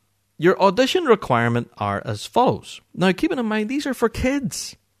band, your audition requirement are as follows. Now, keeping in mind, these are for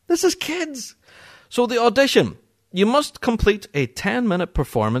kids. This is kids. So the audition, you must complete a 10-minute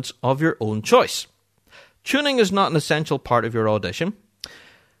performance of your own choice. Tuning is not an essential part of your audition.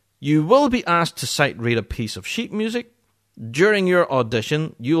 You will be asked to sight read a piece of sheet music. During your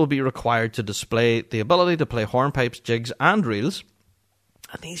audition, you will be required to display the ability to play hornpipes, jigs, and reels.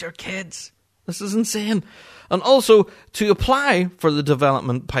 And these are kids. This is insane. And also, to apply for the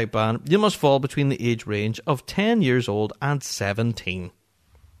development pipe band, you must fall between the age range of 10 years old and 17.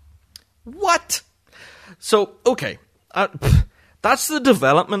 What? So, okay. That's the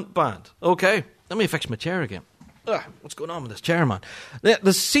development band. Okay. Let me fix my chair again. What's going on with this chair, man?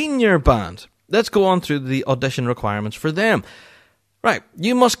 The senior band. Let's go on through the audition requirements for them. Right,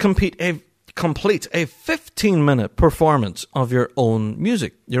 you must complete a 15-minute performance of your own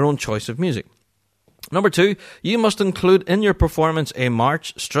music, your own choice of music. Number 2, you must include in your performance a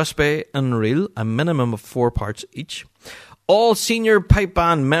march, strathspey, and reel, a minimum of 4 parts each. All senior pipe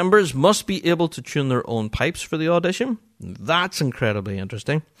band members must be able to tune their own pipes for the audition. That's incredibly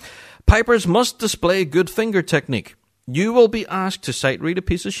interesting. Pipers must display good finger technique. You will be asked to sight read a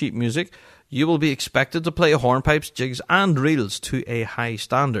piece of sheet music. You will be expected to play hornpipes, jigs, and reels to a high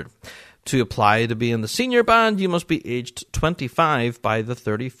standard. To apply to be in the senior band, you must be aged 25 by the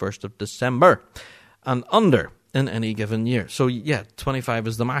 31st of December and under in any given year. So, yeah, 25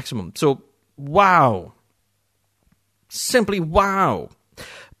 is the maximum. So, wow. Simply wow.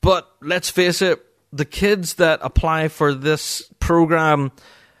 But let's face it, the kids that apply for this program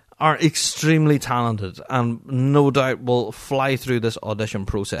are extremely talented and no doubt will fly through this audition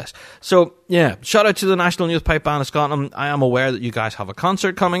process. So, yeah, shout out to the National Youth Pipe Band of Scotland. I am aware that you guys have a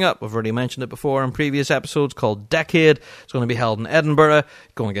concert coming up. We've already mentioned it before in previous episodes, called Decade. It's going to be held in Edinburgh.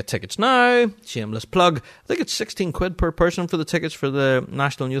 Go and get tickets now. Shameless plug. I think it's £16 per person for the tickets for the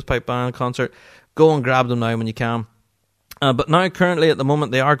National Youth Pipe Band concert. Go and grab them now when you can. But now, currently, at the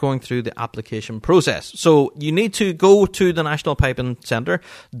moment, they are going through the application process. So you need to go to the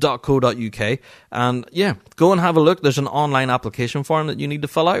nationalpipingcentre.co.uk and, yeah, go and have a look. There's an online application form that you need to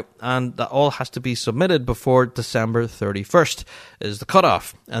fill out, and that all has to be submitted before December 31st is the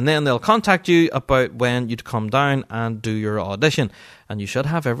cutoff. And then they'll contact you about when you'd come down and do your audition. And you should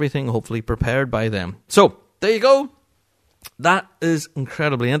have everything hopefully prepared by then. So, there you go. That is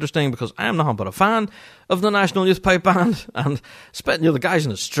incredibly interesting because I am nothing but a fan of the National Youth Pipe Band, and the guys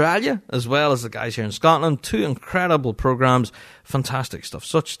in Australia as well as the guys here in Scotland. 2 incredible programs, fantastic stuff,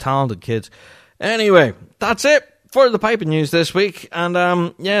 such talented kids. Anyway, that's it for the piping news this week, and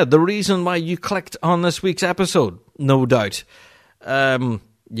the reason why you clicked on this week's episode, no doubt.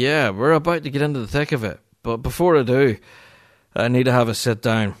 We're about to get into the thick of it, but before I do, I need to have a sit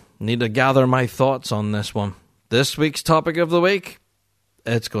down, need to gather my thoughts on this one. This week's topic of the week,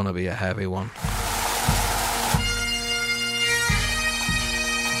 it's going to be a heavy one.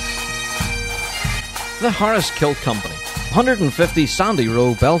 The Harris Kilt Company, 150 Sandy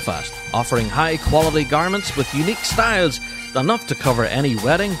Row, Belfast, offering high-quality garments with unique styles enough to cover any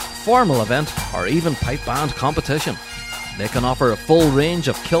wedding, formal event, or even pipe band competition. They can offer a full range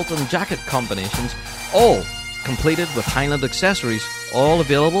of kilt and jacket combinations, all completed with Highland accessories, all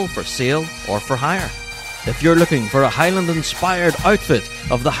available for sale or for hire. If you're looking for a Highland-inspired outfit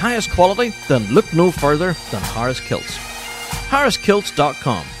of the highest quality, then look no further than Harris Kilts.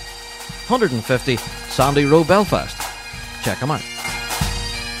 HarrisKilts.com, 150 Sandy Row, Belfast. Check them out.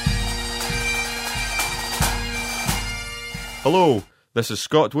 Hello, this is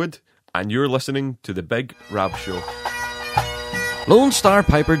Scott Wood, and you're listening to The Big Rab Show.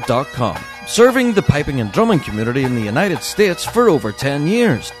 LoneStarPiper.com, serving the piping and drumming community in the United States for over 10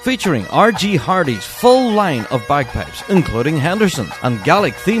 years, featuring R.G. Hardy's full line of bagpipes, including Henderson's, and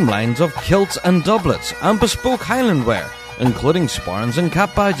Gaelic theme lines of kilts and doublets, and bespoke Highland wear, including sporrans and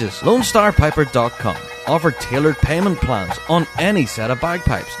cap badges. LoneStarPiper.com, offer tailored payment plans on any set of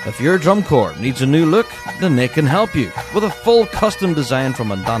bagpipes. If your drum corps needs a new look, then they can help you with a full custom design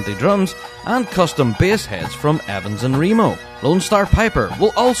from Andante Drums and custom bass heads from Evans and Remo. Lone Star Piper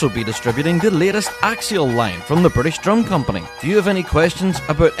will also be distributing the latest Axial line from the British Drum Company. If you have any questions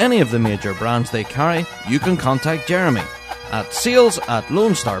about any of the major brands they carry, you can contact Jeremy at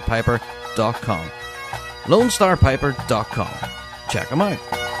sales@lonestarpiper.com. lonestarpiper.com. Check them out.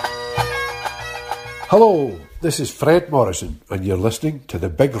 Hello, this is Fred Morrison, and you're listening to The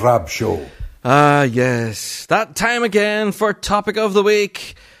Big Rab Show. Ah, yes, that time again for Topic of the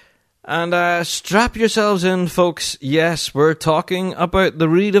Week. And strap yourselves in, folks. Yes, we're talking about the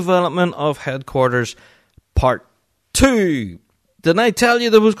redevelopment of headquarters Part 2. Didn't I tell you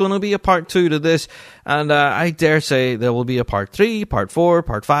there was going to be a Part 2 to this? And I dare say there will be a Part 3, Part 4,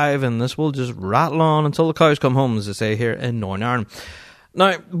 Part 5, and this will just rattle on until the cows come home, as they say here in Northern Ireland.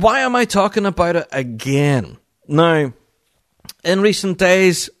 Now, why am I talking about it again? Now, in recent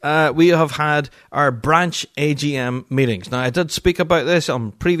days, we have had our branch AGM meetings. Now, I did speak about this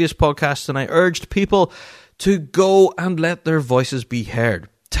on previous podcasts, and I urged people to go and let their voices be heard.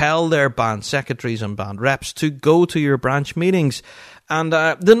 Tell their band secretaries and band reps to go to your branch meetings. And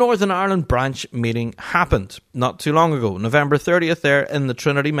the Northern Ireland branch meeting happened not too long ago, November 30th there in the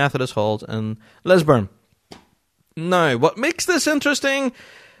Trinity Methodist Hall in Lisburn. Now, what makes this interesting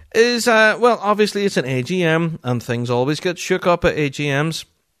is, well, obviously it's an AGM, and things always get shook up at AGMs.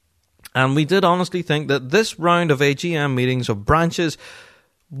 And we did honestly think that this round of AGM meetings of branches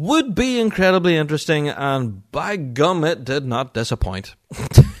would be incredibly interesting, and by gum, it did not disappoint.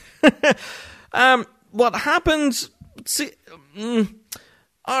 What happened?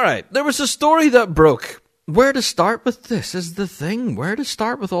 Alright, there was a story that broke. Where to start with this is the thing. Where to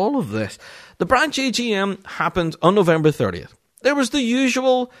start with all of this? The branch AGM happened on November 30th. There was the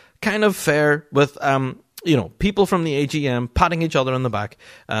usual kind of fare with, people from the AGM patting each other on the back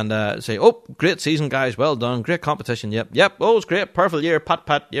and say, oh, great season, guys, well done, great competition, yep, oh, it's great, perfect year,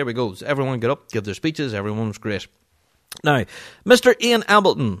 pat, here we go. Everyone get up, give their speeches, everyone was great. Now, Mr. Ian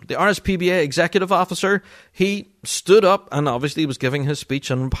Ambleton, the RSPBA Executive Officer, he stood up and obviously was giving his speech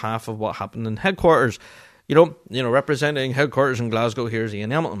on behalf of what happened in headquarters. Representing headquarters in Glasgow, here's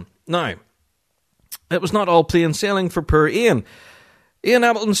Ian Ambleton. Now, it was not all plain sailing for poor Ian. Ian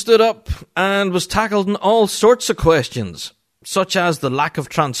Ambleton stood up and was tackled in all sorts of questions, such as the lack of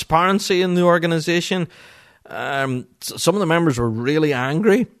transparency in the organisation. Some of the members were really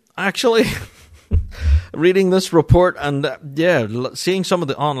angry, actually, reading this report, and seeing some of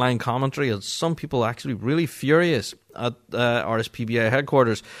the online commentary, some people actually really furious at RSPBA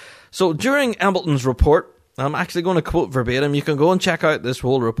headquarters. So during Ambleton's report, I'm actually going to quote verbatim. You can go and check out this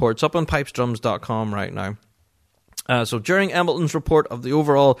whole report. It's up on pipesdrums.com right now. So during Ambleton's report of the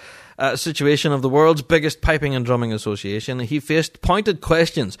overall situation of the world's biggest piping and drumming association, he faced pointed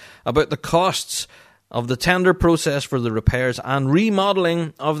questions about the costs of the tender process for the repairs and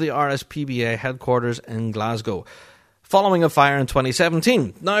remodelling of the RSPBA headquarters in Glasgow, following a fire in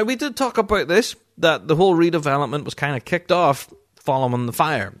 2017. Now, we did talk about this, that the whole redevelopment was kind of kicked off following the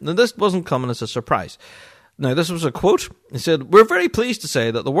fire. Now, this wasn't coming as a surprise. Now, this was a quote. He said, "We're very pleased to say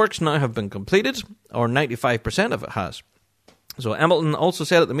that the works now have been completed, or 95% of it has." So Ambleton also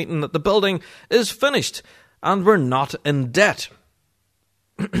said at the meeting that the building is finished and we're not in debt.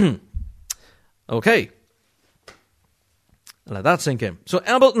 Okay. Let that sink in. So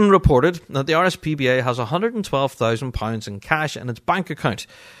Ambleton reported that the RSPBA has £112,000 in cash in its bank account.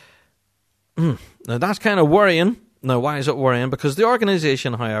 Now, that's kind of worrying. Now, why is it worrying? Because the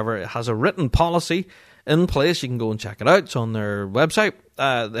organisation, however, has a written policy in place. You can go and check it out. It's on their website.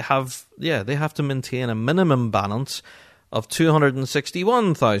 They have to maintain a minimum balance of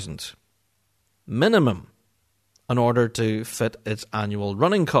 261,000 minimum in order to fit its annual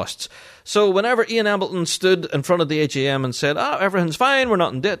running costs. So whenever Ian Ambleton stood in front of the AGM and said, everything's fine, we're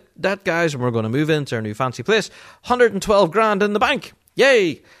not in debt, guys, and we're going to move into our new fancy place, 112 grand in the bank,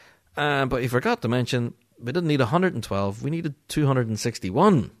 yay! But he forgot to mention, we didn't need 112, we needed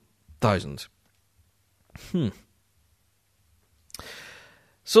 261,000.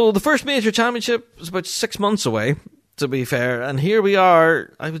 So the first major championship was about 6 months away, to be fair, and here we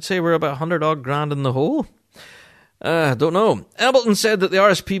are, I would say we're about 100 odd grand in the hole. Don't know. Ambleton said that the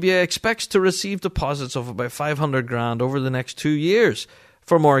RSPBA expects to receive deposits of about 500 grand over the next 2 years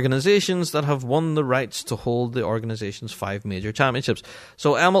from organisations that have won the rights to hold the organisation's 5 major championships.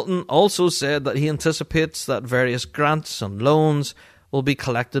 So Ambleton also said that he anticipates that various grants and loans will be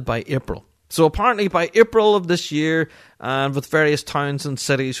collected by April. So apparently by April of this year, and with various towns and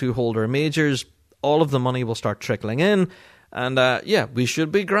cities who hold our majors, all of the money will start trickling in. And we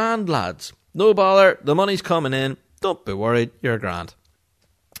should be grand, lads. No bother, the money's coming in. Don't be worried, you're grand.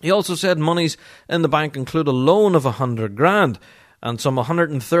 He also said monies in the bank include a loan of 100 grand and some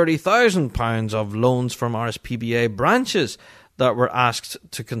 £130,000 of loans from RSPBA branches that were asked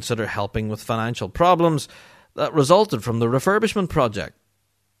to consider helping with financial problems that resulted from the refurbishment project.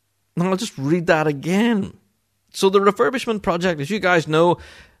 Now, I'll just read that again. So the refurbishment project, as you guys know,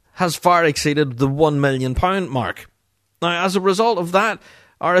 has far exceeded the £1 million mark. Now, as a result of that,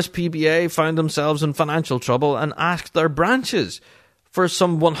 RSPBA found themselves in financial trouble and asked their branches for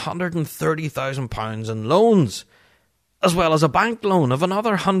some £130,000 in loans, as well as a bank loan of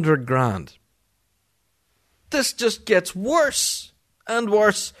another 100 grand. This just gets worse and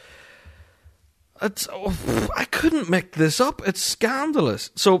worse. I couldn't make this up. It's scandalous.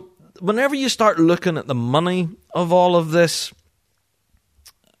 So whenever you start looking at the money of all of this,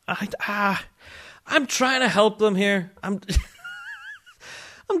 I'm trying to help them here. I'm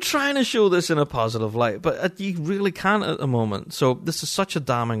trying to show this in a positive light, but you really can't at the moment. So this is such a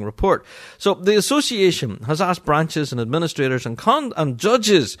damning report. So the association has asked branches and administrators and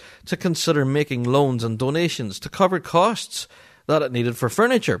judges to consider making loans and donations to cover costs that it needed for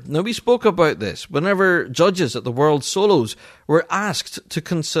furniture. Now, we spoke about this whenever judges at the World Solos were asked to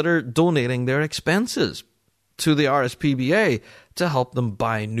consider donating their expenses to the RSPBA to help them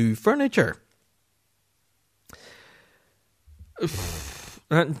buy new furniture.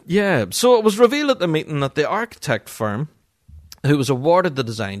 So it was revealed at the meeting that the architect firm who was awarded the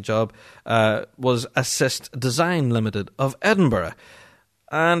design job was Assist Design Limited of Edinburgh.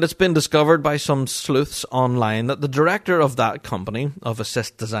 And it's been discovered by some sleuths online that the director of that company, of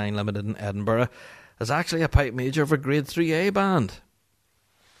Assist Design Limited in Edinburgh, is actually a pipe major of a Grade 3A band.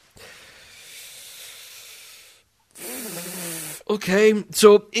 Okay,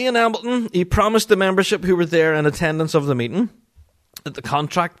 so Ian Hamilton, he promised the membership who were there in attendance of the meeting that the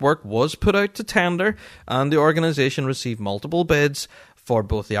contract work was put out to tender and the organisation received multiple bids for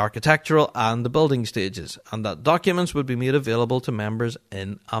both the architectural and the building stages, and that documents would be made available to members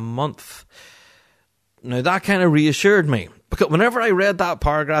in a month. Now, that kind of reassured me, because whenever I read that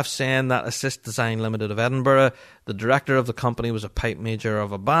paragraph saying that Assist Design Limited of Edinburgh, the director of the company was a pipe major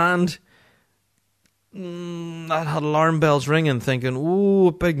of a band, that had alarm bells ringing, thinking, ooh,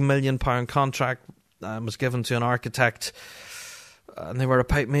 a big £1 million contract was given to an architect, and they were a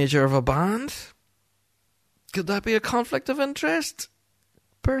pipe major of a band? Could that be a conflict of interest?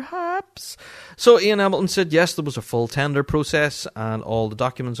 Perhaps. So Ian Hamilton said yes, there was a full tender process and all the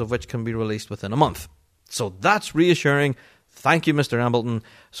documents of which can be released within a month. So that's reassuring. Thank you, Mr. Hamilton.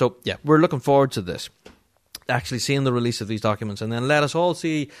 So yeah, we're looking forward to this, actually seeing the release of these documents, and then let us all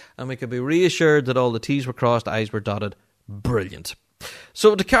see and we can be reassured that all the T's were crossed, I's were dotted. Brilliant.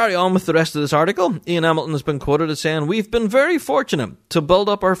 So to carry on with the rest of this article, Ian Hamilton has been quoted as saying, "We've been very fortunate to build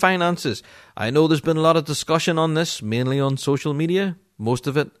up our finances. I know there's been a lot of discussion on this, mainly on social media, most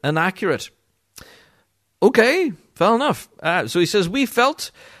of it inaccurate." Okay, fair enough. So he says, "We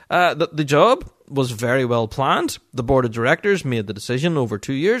felt that the job was very well planned. The board of directors made the decision over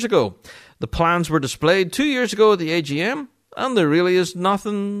 2 years ago. The plans were displayed 2 years ago at the AGM, and there really is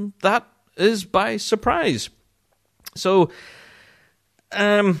nothing that is by surprise." So,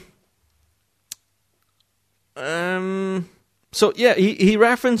 So yeah, he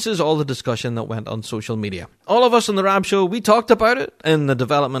references all the discussion that went on social media. All of us on the Rab Show, we talked about it in the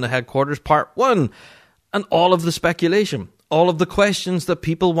Development of Headquarters Part 1, and all of the speculation, all of the questions that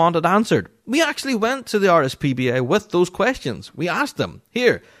people wanted answered. We actually went to the RSPBA with those questions. We asked them,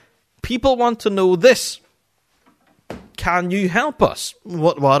 here, people want to know this. Can you help us?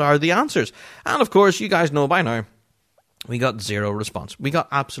 What are the answers? And of course, you guys know by now, we got zero response. We got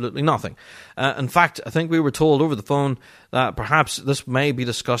absolutely nothing. In fact, I think we were told over the phone that perhaps this may be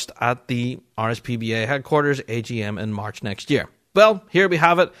discussed at the RSPBA headquarters AGM in March next year. Well, here we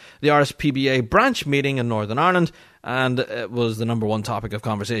have it, the RSPBA branch meeting in Northern Ireland, and it was the number one topic of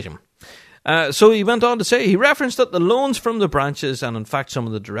conversation. So he went on to say, he referenced that the loans from the branches, and in fact some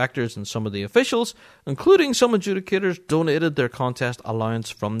of the directors and some of the officials, including some adjudicators, donated their contest allowance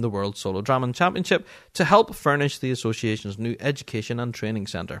from the World Solo Drumming Championship to help furnish the association's new education and training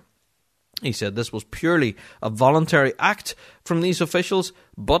centre. He said this was purely a voluntary act from these officials,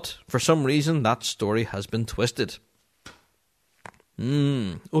 but for some reason that story has been twisted.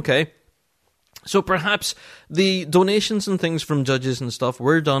 Okay. So perhaps the donations and things from judges and stuff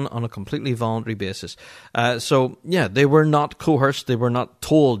were done on a completely voluntary basis. So, yeah, they were not coerced. They were not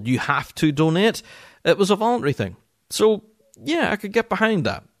told, you have to donate. It was a voluntary thing. So, yeah, I could get behind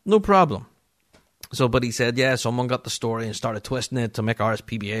that. No problem. So, but he said, yeah, someone got the story and started twisting it to make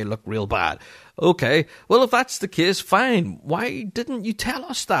RSPBA look real bad. Okay, well, if that's the case, fine. Why didn't you tell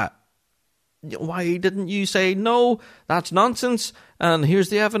us that? Why didn't you say, no, that's nonsense, and here's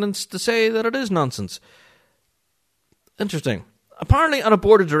the evidence to say that it is nonsense? Interesting. Apparently, at a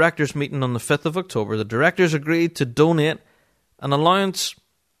board of directors meeting on the 5th of October, the directors agreed to donate an allowance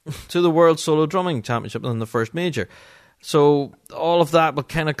to the World Solo Drumming Championship in the first major. So all of that would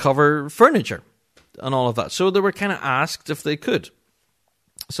kind of cover furniture and all of that. So they were kind of asked if they could.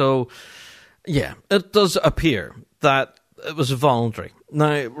 So, yeah, it does appear that it was voluntary.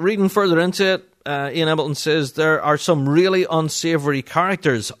 Now, reading further into it, Ian Embleton says there are some really unsavoury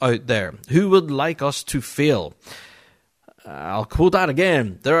characters out there who would like us to fail. I'll quote that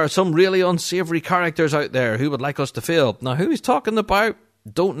again. There are some really unsavoury characters out there who would like us to fail. Now, who he's talking about,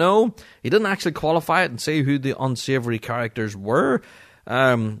 don't know. He didn't actually qualify it and say who the unsavoury characters were.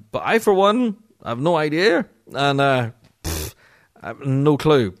 But I, for one, have no idea. And I have no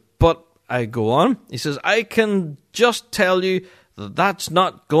clue. But I go on. He says, I can just tell you that that's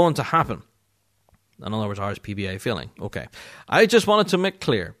not going to happen. In other words, RSPBA failing. Okay. I just wanted to make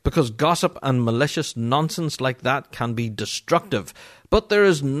clear, because gossip and malicious nonsense like that can be destructive. But there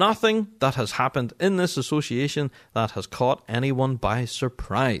is nothing that has happened in this association that has caught anyone by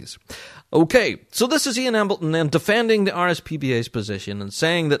surprise. Okay, so this is Ian Embleton then defending the RSPBA's position and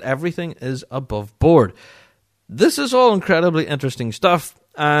saying that everything is above board. This is all incredibly interesting stuff,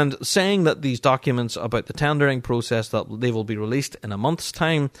 and saying that these documents about the tendering process, that they will be released in a month's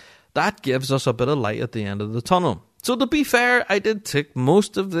time, that gives us a bit of light at the end of the tunnel. So to be fair, I did take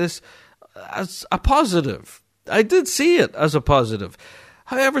most of this as a positive. I did see it as a positive.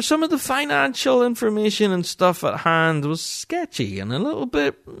 However, some of the financial information and stuff at hand was sketchy and a little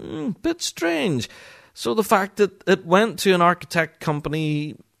bit strange. So the fact that it went to an architect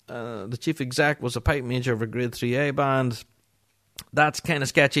company, the chief exec was a pipe major of a grade 3A band, that's kind of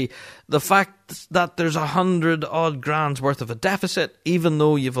sketchy. The fact that there's 100 odd grand's worth of a deficit, even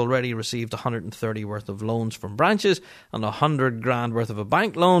though you've already received 130 worth of loans from branches and 100 grand worth of a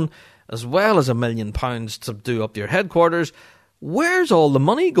bank loan, as well as £1 million to do up your headquarters, where's all the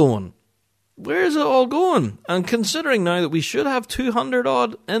money going? Where's it all going? And considering now that we should have 200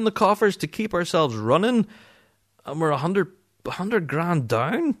 odd in the coffers to keep ourselves running, and we're 100 grand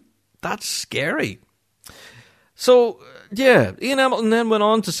down, that's scary. So, yeah, Ian Embleton then went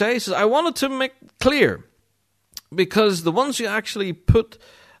on to say, says, I wanted to make clear, because the ones who actually put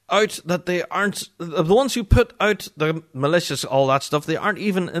out that they aren't, the ones who put out the malicious, all that stuff, they aren't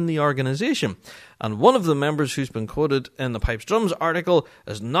even in the organisation. And one of the members who's been quoted in the Pipes Drums article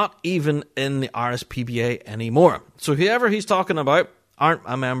is not even in the RSPBA anymore. So whoever he's talking about aren't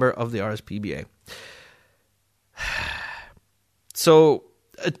a member of the RSPBA. So,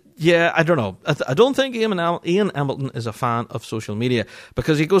 yeah, I don't know. I don't think Ian Embleton is a fan of social media,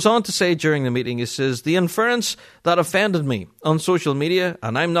 because he goes on to say during the meeting, he says, the inference that offended me on social media,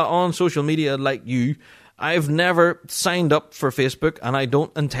 and I'm not on social media like you, I've never signed up for Facebook and I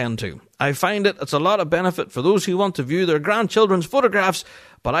don't intend to. I find it's a lot of benefit for those who want to view their grandchildren's photographs,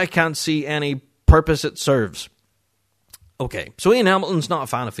 but I can't see any purpose it serves. Okay, so Ian Embleton's not a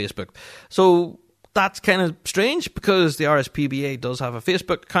fan of Facebook. So that's kind of strange, because the RSPBA does have a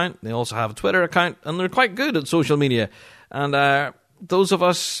Facebook account, they also have a Twitter account, and they're quite good at social media. And those of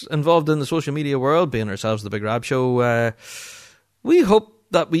us involved in the social media world, being ourselves the Big Rab Show, we hope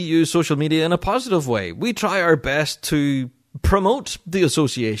that we use social media in a positive way. We try our best to promote the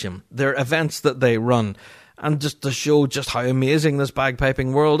association, their events that they run, and just to show just how amazing this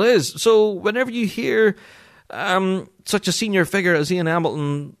bagpiping world is. So whenever you hear such a senior figure as Ian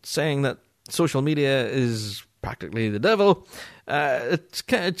Embleton saying that social media is practically the devil, it's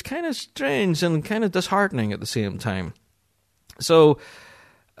kind of strange and kind of disheartening at the same time. So,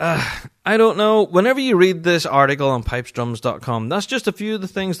 I don't know. Whenever you read this article on pipesdrums.com, that's just a few of the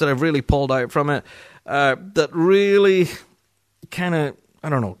things that I've really pulled out from it that really kind of, I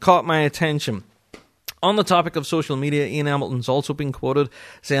don't know, caught my attention. On the topic of social media, Ian Embleton's also been quoted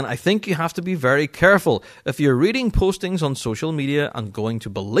saying, I think you have to be very careful. If you're reading postings on social media and going to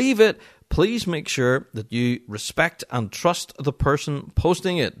believe it, please make sure that you respect and trust the person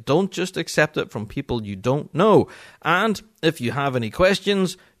posting it. Don't just accept it from people you don't know. And if you have any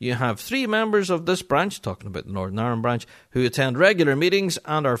questions, you have 3 members of this branch, talking about the Northern Ireland branch, who attend regular meetings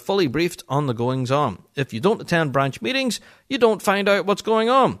and are fully briefed on the goings-on. If you don't attend branch meetings, you don't find out what's going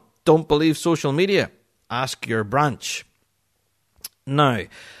on. Don't believe social media. Ask your branch. Now,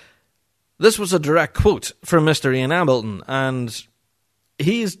 this was a direct quote from Mr. Ian Embleton, and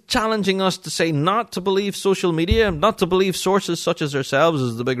he's challenging us to say not to believe social media, not to believe sources such as ourselves,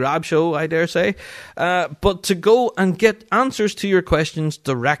 as the Big Rab Show, I dare say, but to go and get answers to your questions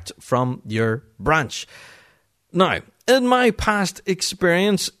direct from your branch. Now, in my past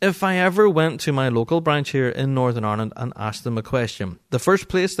experience, if I ever went to my local branch here in Northern Ireland and asked them a question, the first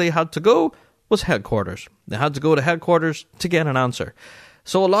place they had to go was headquarters. They had to go to headquarters to get an answer.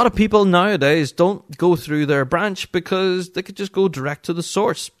 So a lot of people nowadays don't go through their branch because they could just go direct to the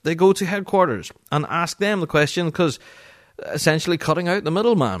source. They go to headquarters and ask them the question, because essentially cutting out the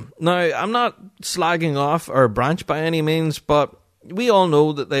middleman. Now, I'm not slagging off our branch by any means, but we all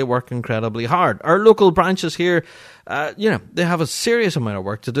know that they work incredibly hard. Our local branches here, they have a serious amount of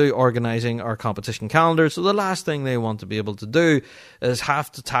work to do organising our competition calendar. So the last thing they want to be able to do is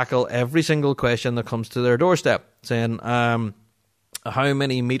have to tackle every single question that comes to their doorstep, saying, how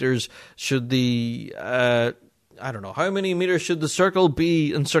many meters should the, how many meters should the circle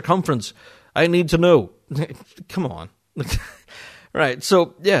be in circumference? I need to know. Come on. Right,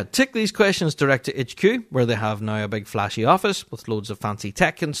 so take these questions direct to HQ, where they have now a big flashy office with loads of fancy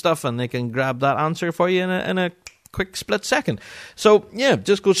tech and stuff, and they can grab that answer for you in a quick split second. So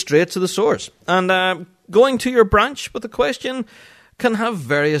just go straight to the source. And going to your branch with a question can have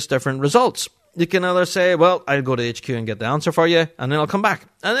various different results. You can either say, well, I'll go to HQ and get the answer for you, and then I'll come back.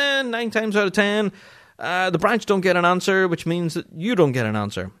 And then 9 times out of 10, the branch don't get an answer, which means that you don't get an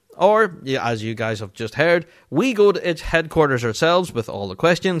answer. Or, as you guys have just heard, we go to its headquarters ourselves with all the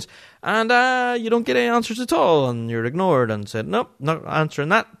questions, and you don't get any answers at all, and you're ignored and said, nope, not answering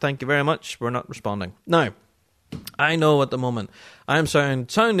that, thank you very much, we're not responding. Now, I know at the moment I'm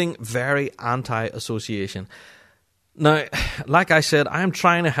sounding very anti-association. Now, like I said, I'm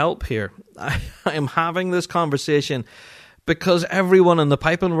trying to help here. I am having this conversation because everyone in the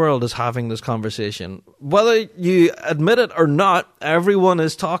piping world is having this conversation. Whether you admit it or not, everyone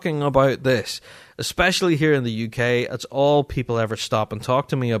is talking about this. Especially here in the UK, it's all people ever stop and talk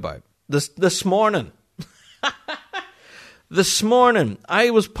to me about. This morning, I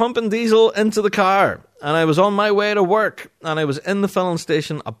was pumping diesel into the car, and I was on my way to work, and I was in the filling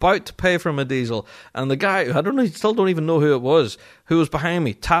station about to pay for my diesel, and the guy, still don't even know who it was, who was behind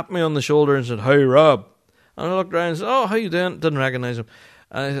me, tapped me on the shoulder and said, "Hey, Rob." And I looked around and said, "Oh, how you doing?" Didn't recognise him.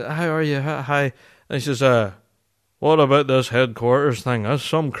 And I said, "How are you? Hi." And he says, "What about this headquarters thing? That's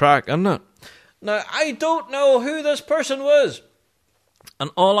some crack, isn't it?" Now, I don't know who this person was.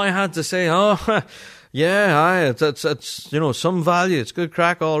 And all I had to say, it's some value. It's good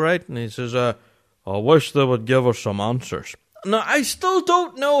crack, all right. And he says, "I wish they would give us some answers." Now, I still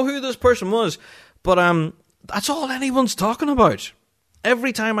don't know who this person was, but that's all anyone's talking about.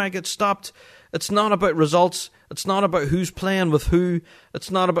 Every time I get stopped, it's not about results. It's not about who's playing with who. It's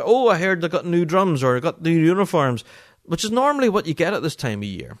not about, I heard they got new drums or got new uniforms, which is normally what you get at this time of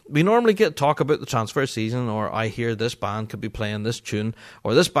year. We normally get talk about the transfer season, or I hear this band could be playing this tune,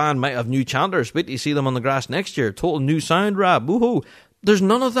 or this band might have new chanters. Wait till you see them on the grass next year. Total new sound, Rab. Woohoo. There's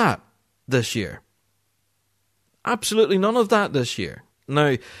none of that this year. Absolutely none of that this year.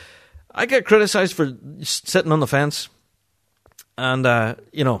 Now, I get criticised for sitting on the fence. And, a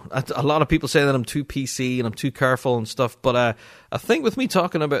lot of people say that I'm too PC and I'm too careful and stuff. But I think with me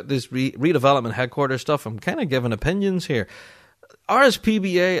talking about this redevelopment headquarters stuff, I'm kind of giving opinions here.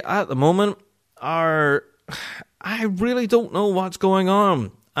 RSPBA at the moment I really don't know what's going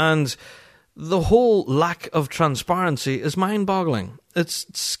on. And the whole lack of transparency is mind-boggling. It's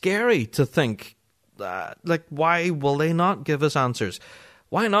scary to think, why will they not give us answers?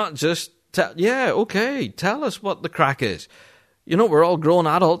 Why not just tell us what the crack is? We're all grown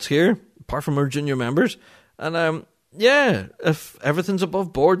adults here, apart from our junior members. And, if everything's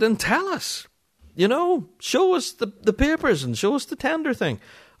above board, then tell us. Show us the papers and show us the tender thing.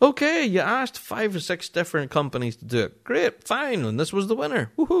 Okay, you asked 5 or 6 different companies to do it. Great, fine, and this was the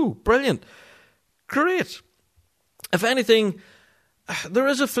winner. Woohoo, brilliant. Great. If anything, there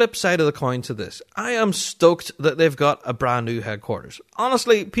is a flip side of the coin to this. I am stoked that they've got a brand new headquarters.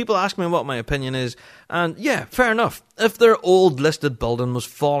 Honestly, people ask me what my opinion is, and fair enough. If their old listed building was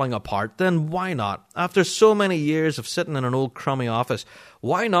falling apart, then why not? After so many years of sitting in an old crummy office,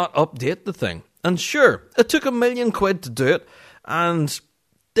 why not update the thing? And sure, it took £1 million to do it, and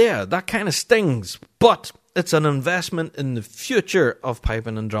that kind of stings, but it's an investment in the future of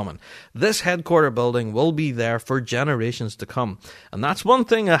piping and drumming. This headquarter building will be there for generations to come. And that's one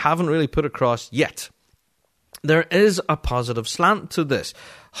thing I haven't really put across yet. There is a positive slant to this.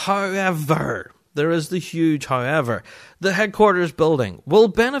 However, there is the huge however. The headquarters building will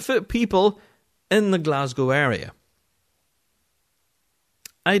benefit people in the Glasgow area.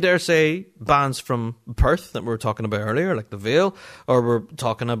 I dare say bands from Perth that we were talking about earlier, like the Vale, or we're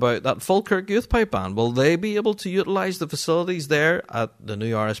talking about that Falkirk Youth Pipe Band, will they be able to utilise the facilities there at the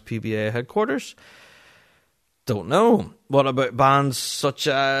new RSPBA headquarters? Don't know. What about bands such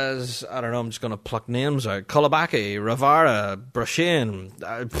as, I don't know, I'm just going to pluck names out, Culabaki, Ravara, Brashain,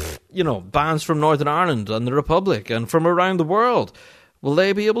 bands from Northern Ireland and the Republic and from around the world. Will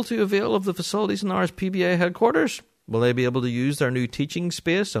they be able to avail of the facilities in RSPBA headquarters? Will they be able to use their new teaching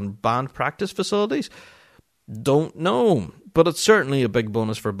space and band practice facilities? Don't know, but it's certainly a big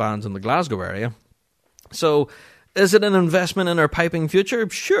bonus for bands in the Glasgow area. So, is it an investment in our piping future?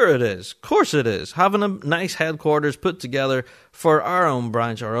 Sure it is. Of course it is. Having a nice headquarters put together for our own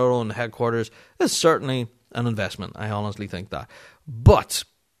branch, our own headquarters, is certainly an investment. I honestly think that. But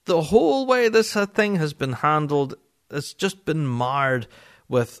the whole way this thing has been handled, it's just been marred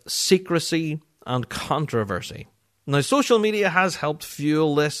with secrecy and controversy. Now, social media has helped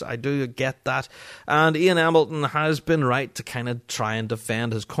fuel this, I do get that, and Ian Hamilton has been right to kind of try and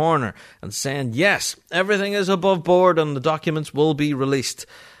defend his corner and saying, yes, everything is above board and the documents will be released.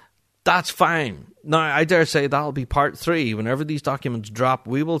 That's fine. Now, I dare say that'll be part 3. Whenever these documents drop,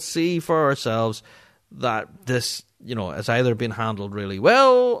 we will see for ourselves that this, has either been handled really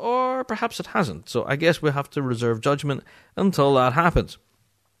well or perhaps it hasn't. So I guess we'll have to reserve judgment until that happens.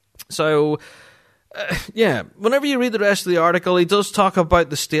 So, whenever you read the rest of the article, he does talk about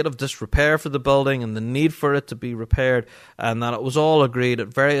the state of disrepair for the building and the need for it to be repaired, and that it was all agreed at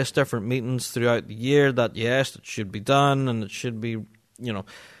various different meetings throughout the year that, yes, it should be done and it should be,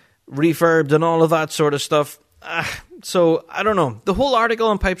 refurbed and all of that sort of stuff. So, I don't know. The whole article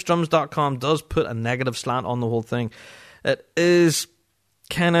on pipesdrums.com does put a negative slant on the whole thing. It is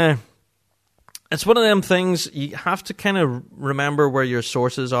kind of... It's one of them things you have to kind of remember where your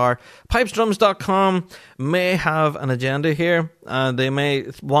sources are. Pipesdrums.com may have an agenda here. They may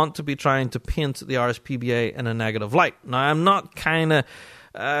want to be trying to paint the RSPBA in a negative light. Now, I'm not kind of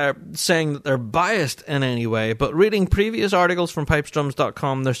saying that they're biased in any way, but reading previous articles from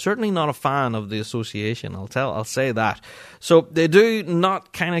Pipesdrums.com, they're certainly not a fan of the association. I'll say that. So they do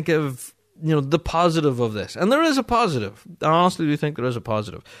not kind of give... the positive of this. And there is a positive. I honestly do think there is a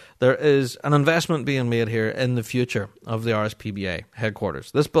positive. There is an investment being made here in the future of the RSPBA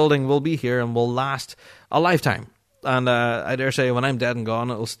headquarters. This building will be here and will last a lifetime. And I dare say when I'm dead and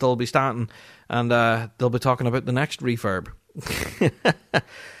gone, it'll still be standing. And they'll be talking about the next refurb.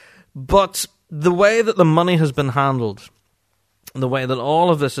 But the way that the money has been handled, the way that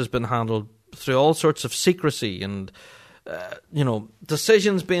all of this has been handled through all sorts of secrecy and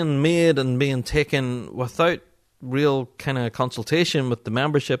decisions being made and being taken without real kind of consultation with the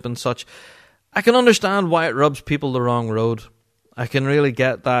membership and such, I can understand why it rubs people the wrong road. I can really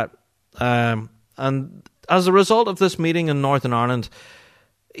get that. And as a result of this meeting in Northern Ireland,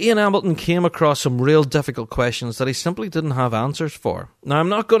 Ian Hamilton came across some real difficult questions that he simply didn't have answers for. Now, I'm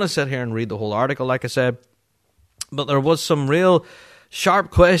not going to sit here and read the whole article, like I said, but there was some real...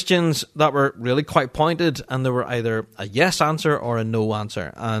 sharp questions that were really quite pointed, and there were either a yes answer or a no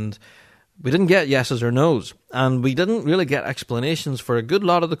answer. And we didn't get yeses or nos. And we didn't really get explanations for a good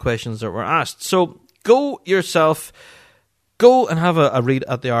lot of the questions that were asked. So go and have a read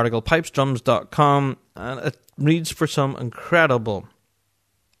at the article, pipesdrums.com, and it reads for some incredible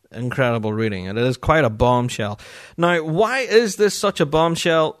reading. And it is quite a bombshell. Now, why is this such a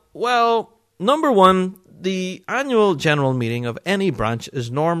bombshell? Well, number one, the annual general meeting of any branch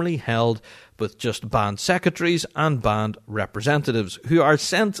is normally held with just band secretaries and band representatives who are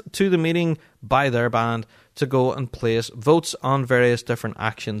sent to the meeting by their band to go and place votes on various different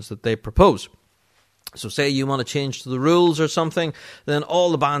actions that they propose. So say you want to change to the rules or something, then all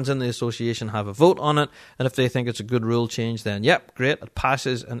the bands in the association have a vote on it, and if they think it's a good rule change, then yep, great, it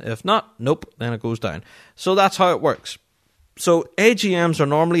passes, and if not, nope, then it goes down. So that's how it works. So AGMs are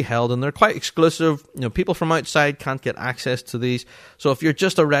normally held, and they're quite exclusive. People from outside can't get access to these. So if you're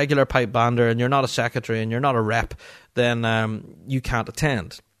just a regular pipe bander and you're not a secretary and you're not a rep, then you can't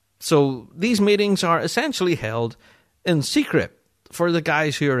attend. So these meetings are essentially held in secret for the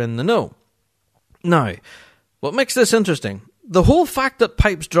guys who are in the know. Now, what makes this interesting? The whole fact that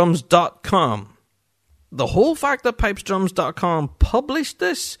pipesdrums.com published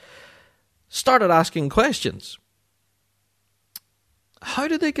this started asking questions. How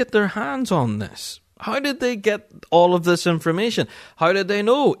did they get their hands on this? How did they get all of this information? How did they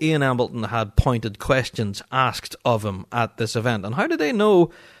know Ian Hamilton had pointed questions asked of him at this event? And how did they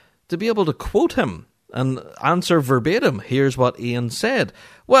know to be able to quote him and answer verbatim, here's what Ian said?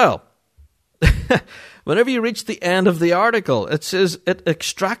 Well, whenever you reach the end of the article, it says it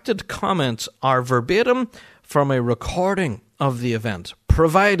extracted comments are verbatim from a recording of the event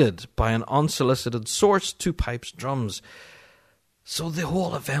provided by an unsolicited source to Pipes Drums. So the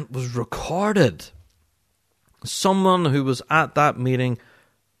whole event was recorded. Someone who was at that meeting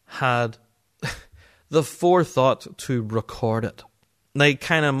had the forethought to record it.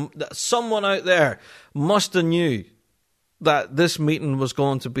 Someone out there must have knew that this meeting was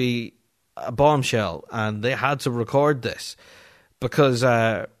going to be a bombshell, and they had to record this because,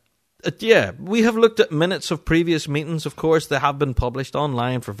 we have looked at minutes of previous meetings. Of course, they have been published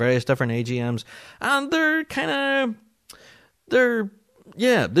online for various different AGMs, and they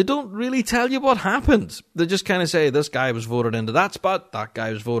don't really tell you what happened. They just kind of say, this guy was voted into that spot, that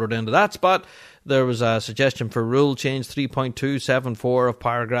guy was voted into that spot. There was a suggestion for rule change 3.274 of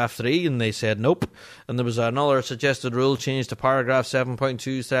paragraph 3, and they said nope. And there was another suggested rule change to paragraph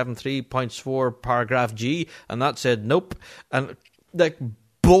 7.273.4 paragraph G, and that said nope. And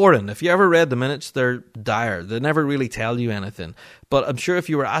boring. If you ever read the minutes, they're dire. They never really tell you anything. But I'm sure if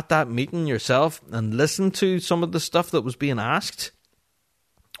you were at that meeting yourself and listened to some of the stuff that was being asked,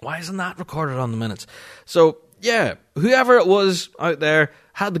 why isn't that recorded on the minutes? So, yeah, whoever it was out there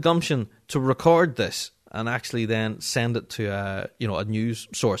had the gumption to record this and actually then send it to a news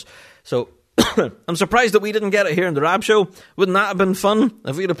source. So, I'm surprised that we didn't get it here in the Rab Show. Wouldn't that have been fun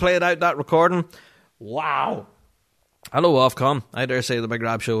if we'd have played out that recording? Wow. Hello, Ofcom. I dare say the Big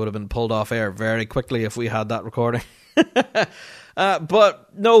Rab Show would have been pulled off air very quickly if we had that recording. But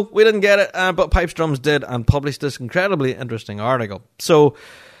no, we didn't get it. But Pipes Drums did and published this incredibly interesting article. So,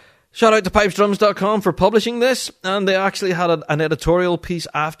 shout out to pipesdrums.com for publishing this. And they actually had an editorial piece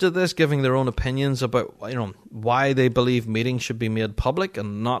after this giving their own opinions about why they believe meetings should be made public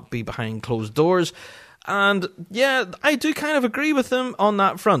and not be behind closed doors. And yeah, I do kind of agree with them on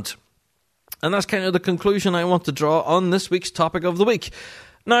that front. And that's kind of the conclusion I want to draw on this week's topic of the week.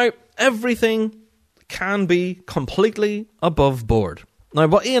 Now, everything can be completely above board. Now,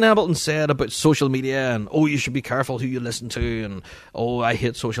 what Ian Appleton said about social media and, you should be careful who you listen to and, I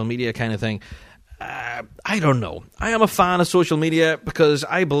hate social media kind of thing, I don't know. I am a fan of social media because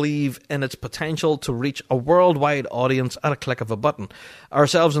I believe in its potential to reach a worldwide audience at a click of a button.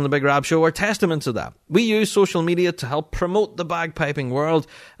 Ourselves in the Big Rab Show are testament to that. We use social media to help promote the bagpiping world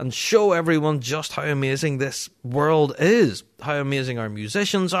and show everyone just how amazing this world is, how amazing our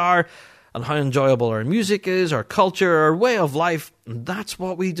musicians are, and how enjoyable our music is, our culture, our way of life. And that's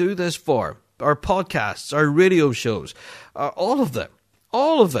what we do this for. Our podcasts, our radio shows, all of them.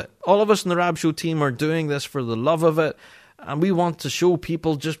 All of it. All of us in the Rab Show team are doing this for the love of it, and we want to show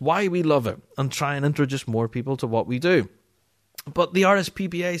people just why we love it and try and introduce more people to what we do. But the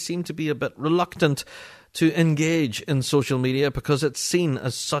RSPBA seem to be a bit reluctant to engage in social media because it's seen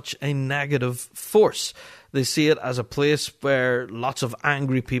as such a negative force. They see it as a place where lots of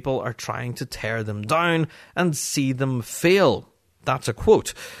angry people are trying to tear them down and see them fail. That's a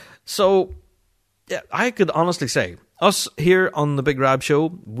quote. So, yeah, I could honestly say, us here on the Big Rab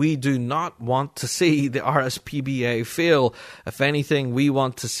Show, we do not want to see the RSPBA fail. If anything, we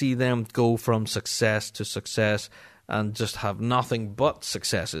want to see them go from success to success and just have nothing but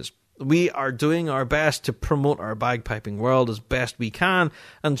successes. We are doing our best to promote our bagpiping world as best we can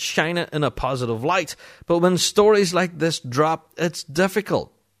and shine it in a positive light. But when stories like this drop, it's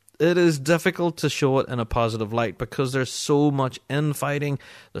difficult. It is difficult to show it in a positive light because there's so much infighting,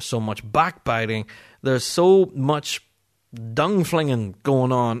 there's so much backbiting, there's so much dung flinging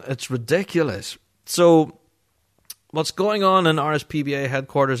going on. It's ridiculous. So what's going on in RSPBA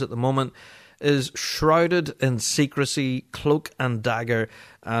headquarters at the moment is shrouded in secrecy, cloak and dagger.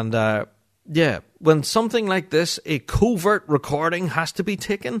 And when something like this, a covert recording has to be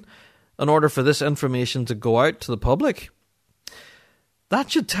taken in order for this information to go out to the public, that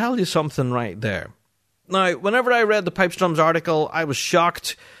should tell you something right there. Now, whenever I read the Pipes Drums article, I was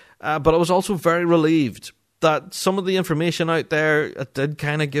shocked, but I was also very relieved that some of the information out there, it did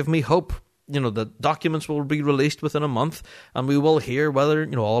kind of give me hope. The documents will be released within a month, and we will hear whether,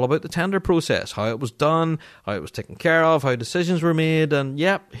 all about the tender process, how it was done, how it was taken care of, how decisions were made, and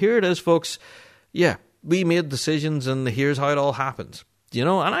here it is, folks. Yeah, we made decisions, and here's how it all happened. And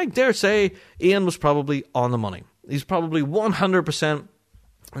I dare say Ian was probably on the money. He's probably 100%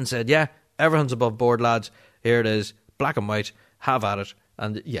 and said, everything's above board, lads. Here it is, black and white, have at it.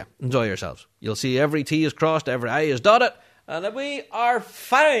 And enjoy yourselves. You'll see every T is crossed, every I is dotted, and we are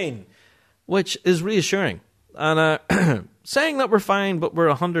fine, which is reassuring. And saying that we're fine, but we're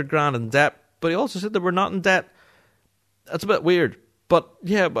 100 grand in debt, but he also said that we're not in debt. That's a bit weird. But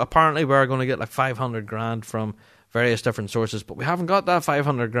apparently we're going to get like 500 grand from various different sources, but we haven't got that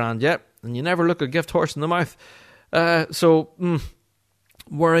 500 grand yet, and you never look a gift horse in the mouth.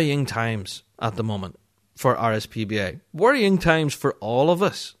 Worrying times at the moment for RSPBA. Worrying times for all of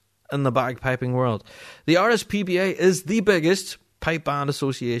us in the bagpiping world. The RSPBA is the biggest pipe band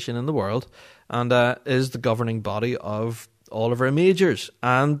association in the world and is the governing body of all of our majors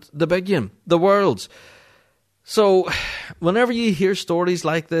and the big game, the Worlds. So whenever you hear stories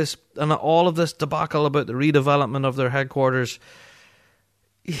like this and all of this debacle about the redevelopment of their headquarters,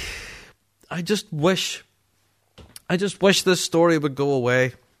 I just wish this story would go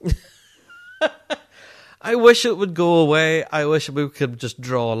away. I wish it would go away. I wish we could just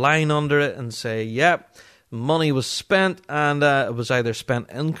draw a line under it and say, yep, money was spent and it was either spent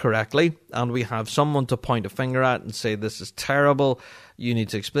incorrectly and we have someone to point a finger at and say, this is terrible, you need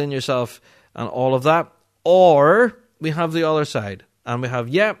to explain yourself and all of that. Or we have the other side and we have,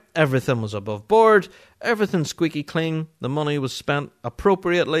 everything was above board, everything's squeaky clean, the money was spent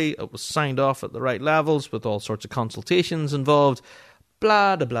appropriately, it was signed off at the right levels with all sorts of consultations involved,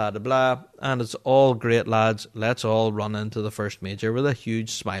 blah, da, blah, da, blah, and it's all great, lads. Let's all run into the first major with a huge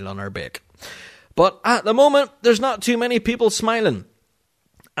smile on our back. But at the moment, there's not too many people smiling.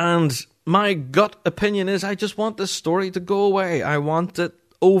 And my gut opinion is I just want this story to go away. I want it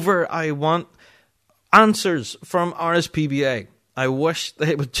over. I want answers from RSPBA. I wish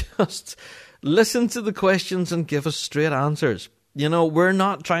they would just listen to the questions and give us straight answers. You know, we're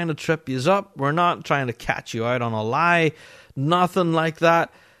not trying to trip you up. We're not trying to catch you out on a lie. Nothing like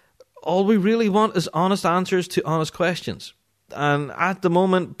that. All we really want is honest answers to honest questions. And at the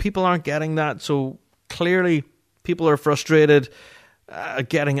moment, people aren't getting that. So clearly, people are frustrated,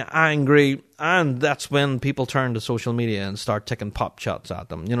 getting angry. And that's when people turn to social media and start taking pop shots at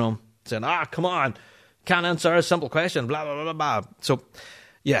them. You know, saying, come on, can't answer a simple question, blah, blah, blah, blah. So,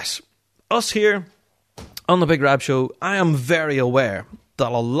 yes, us here on the Big Rab Show, I am very aware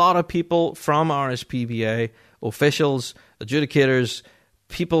that a lot of people from RSPBA, officials, adjudicators,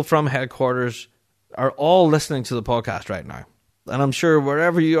 people from headquarters are all listening to the podcast right now. And I'm sure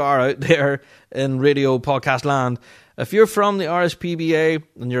wherever you are out there in radio podcast land, if you're from the RSPBA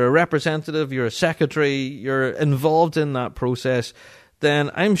and you're a representative, you're a secretary, you're involved in that process, then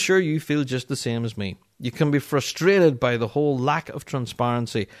I'm sure you feel just the same as me. You can be frustrated by the whole lack of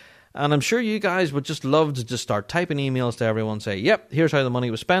transparency. And I'm sure you guys would just love to just start typing emails to everyone, say, yep, here's how the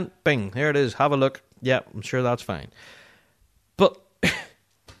money was spent. Bing, here it is. Have a look. Yep, I'm sure that's fine. But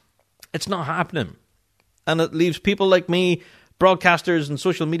it's not happening. And it leaves people like me, broadcasters and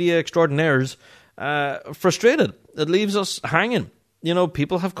social media extraordinaires, frustrated. It leaves us hanging. You know,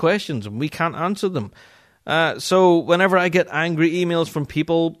 people have questions and we can't answer them. So whenever I get angry emails from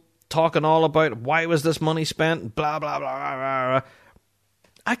people talking all about why was this money spent, blah, blah, blah, blah, blah,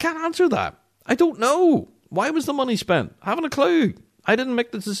 I can't answer that. I don't know. Why was the money spent? I haven't a clue. I didn't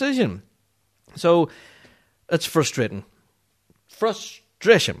make the decision. So it's frustrating.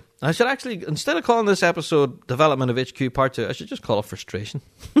 Frustration. I should actually, instead of calling this episode Development of HQ Part 2, I should just call it Frustration.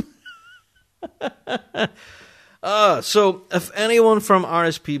 So if anyone from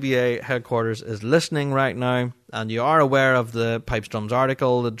RSPBA headquarters is listening right now and you are aware of the Pipes Drums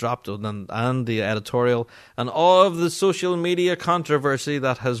article that dropped and the editorial and all of the social media controversy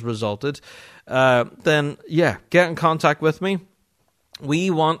that has resulted, then get in contact with me.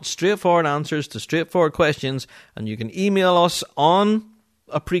 We want straightforward answers to straightforward questions, and you can email us on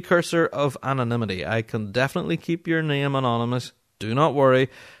a precursor of anonymity. I can definitely keep your name anonymous. Do not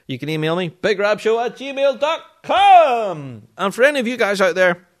worry. You can email me, bigrabshow@gmail.com. And for any of you guys out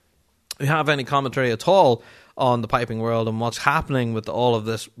there who have any commentary at all on the piping world and what's happening with all of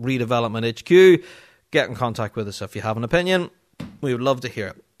this redevelopment HQ, get in contact with us if you have an opinion. We would love to hear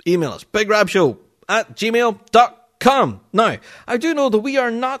it. Email us, bigrabshow@gmail.com. Now, I do know that we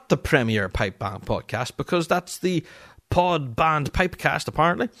are not the premier pipe band podcast because that's the pod band pipecast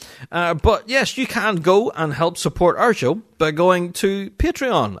apparently, but yes, you can go and help support our show by going to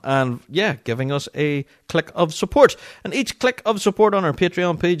Patreon and giving us a click of support, and each click of support on our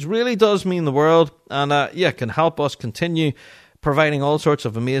Patreon page really does mean the world, and can help us continue providing all sorts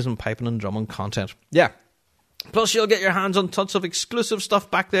of amazing piping and drumming content. Plus, you'll get your hands on tons of exclusive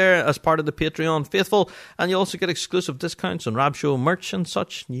stuff back there as part of the Patreon faithful, and you also get exclusive discounts on Rab Show merch and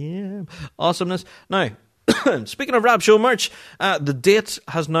such. Awesomeness. Now, speaking of Rab Show merch, the date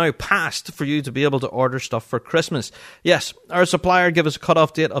has now passed for you to be able to order stuff for Christmas. Yes, our supplier gave us a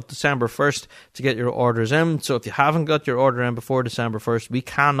cutoff date of December 1st to get your orders in. So if you haven't got your order in before December 1st, we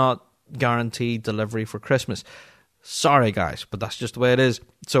cannot guarantee delivery for Christmas. Sorry, guys, but that's just the way it is.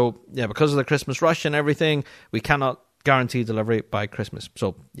 So, because of the Christmas rush and everything, we cannot guarantee delivery by Christmas.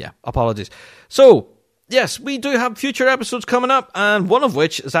 So, apologies. So, yes, we do have future episodes coming up, and one of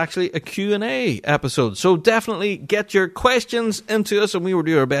which is actually a Q&A episode. So definitely get your questions into us, and we will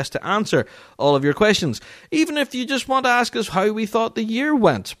do our best to answer all of your questions. Even if you just want to ask us how we thought the year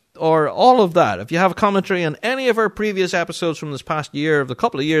went, or all of that. If you have a commentary on any of our previous episodes from this past year, of the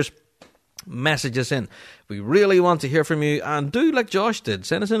couple of years, Message us in. We really want to hear from you, and do like Josh did,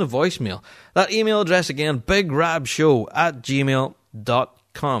 send us in a voicemail. That email address again,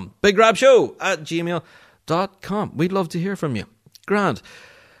 bigrabshow@gmail.com. bigrabshow@gmail.com. We'd love to hear from you. Grand.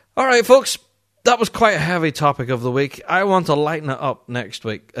 Alright folks, that was quite a heavy topic of the week. I want to lighten it up next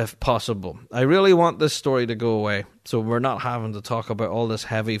week, if possible. I really want this story to go away, so we're not having to talk about all this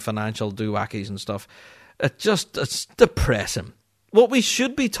heavy financial doohackies and stuff. It's depressing. What we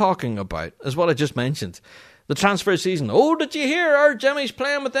should be talking about is what I just mentioned. The transfer season. Oh, did you hear our Jimmy's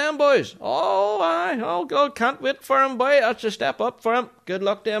playing with them boys? Oh, aye. Oh, God, can't wait for him, boy. That's a step up for him. Good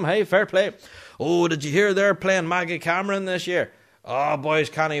luck to him. Hey, fair play. Oh, did you hear they're playing Maggie Cameron this year? Oh, boys,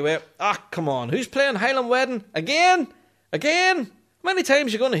 can't he wait? Ah, come on. Who's playing Highland Wedding? Again? How many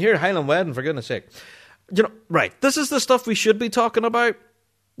times are you going to hear Highland Wedding, for goodness sake? You know, right, this is the stuff we should be talking about.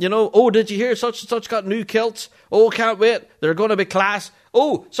 You know, oh, did you hear such and such got new kilts? Oh, can't wait. They're going to be class.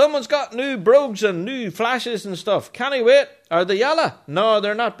 Oh, someone's got new brogues and new flashes and stuff. Can't he wait? Are they yellow? No,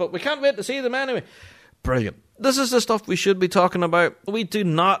 they're not, but we can't wait to see them anyway. Brilliant. This is the stuff we should be talking about. We do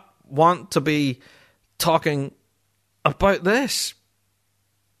not want to be talking about this.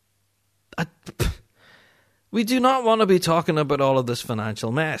 We do not want to be talking about all of this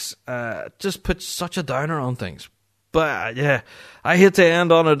financial mess. Just puts such a downer on things. But, yeah, I hate to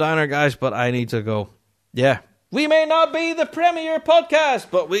end on a downer, guys, but I need to go. Yeah. We may not be the premier podcast,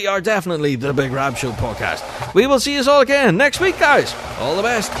 but we are definitely the Big Rab Show podcast. We will see you all again next week, guys. All the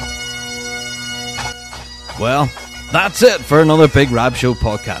best. Well, that's it for another Big Rab Show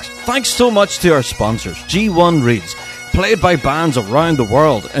podcast. Thanks so much to our sponsors, G1 Reeds, played by bands around the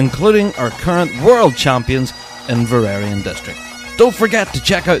world, including our current world champions in Verarian District. Don't forget to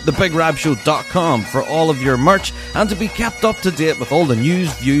check out thebigrabshow.com for all of your merch and to be kept up to date with all the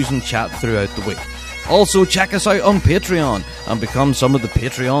news, views and chat throughout the week. Also check us out on Patreon and become some of the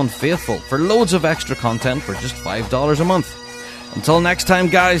Patreon faithful for loads of extra content for just $5 a month. Until next time,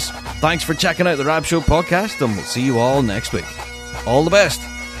 guys, thanks for checking out the Rab Show podcast, and we'll see you all next week. All the best.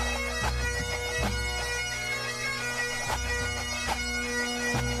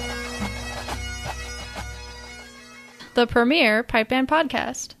 The premier pipe band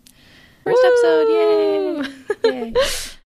podcast. First episode, yay! Yay.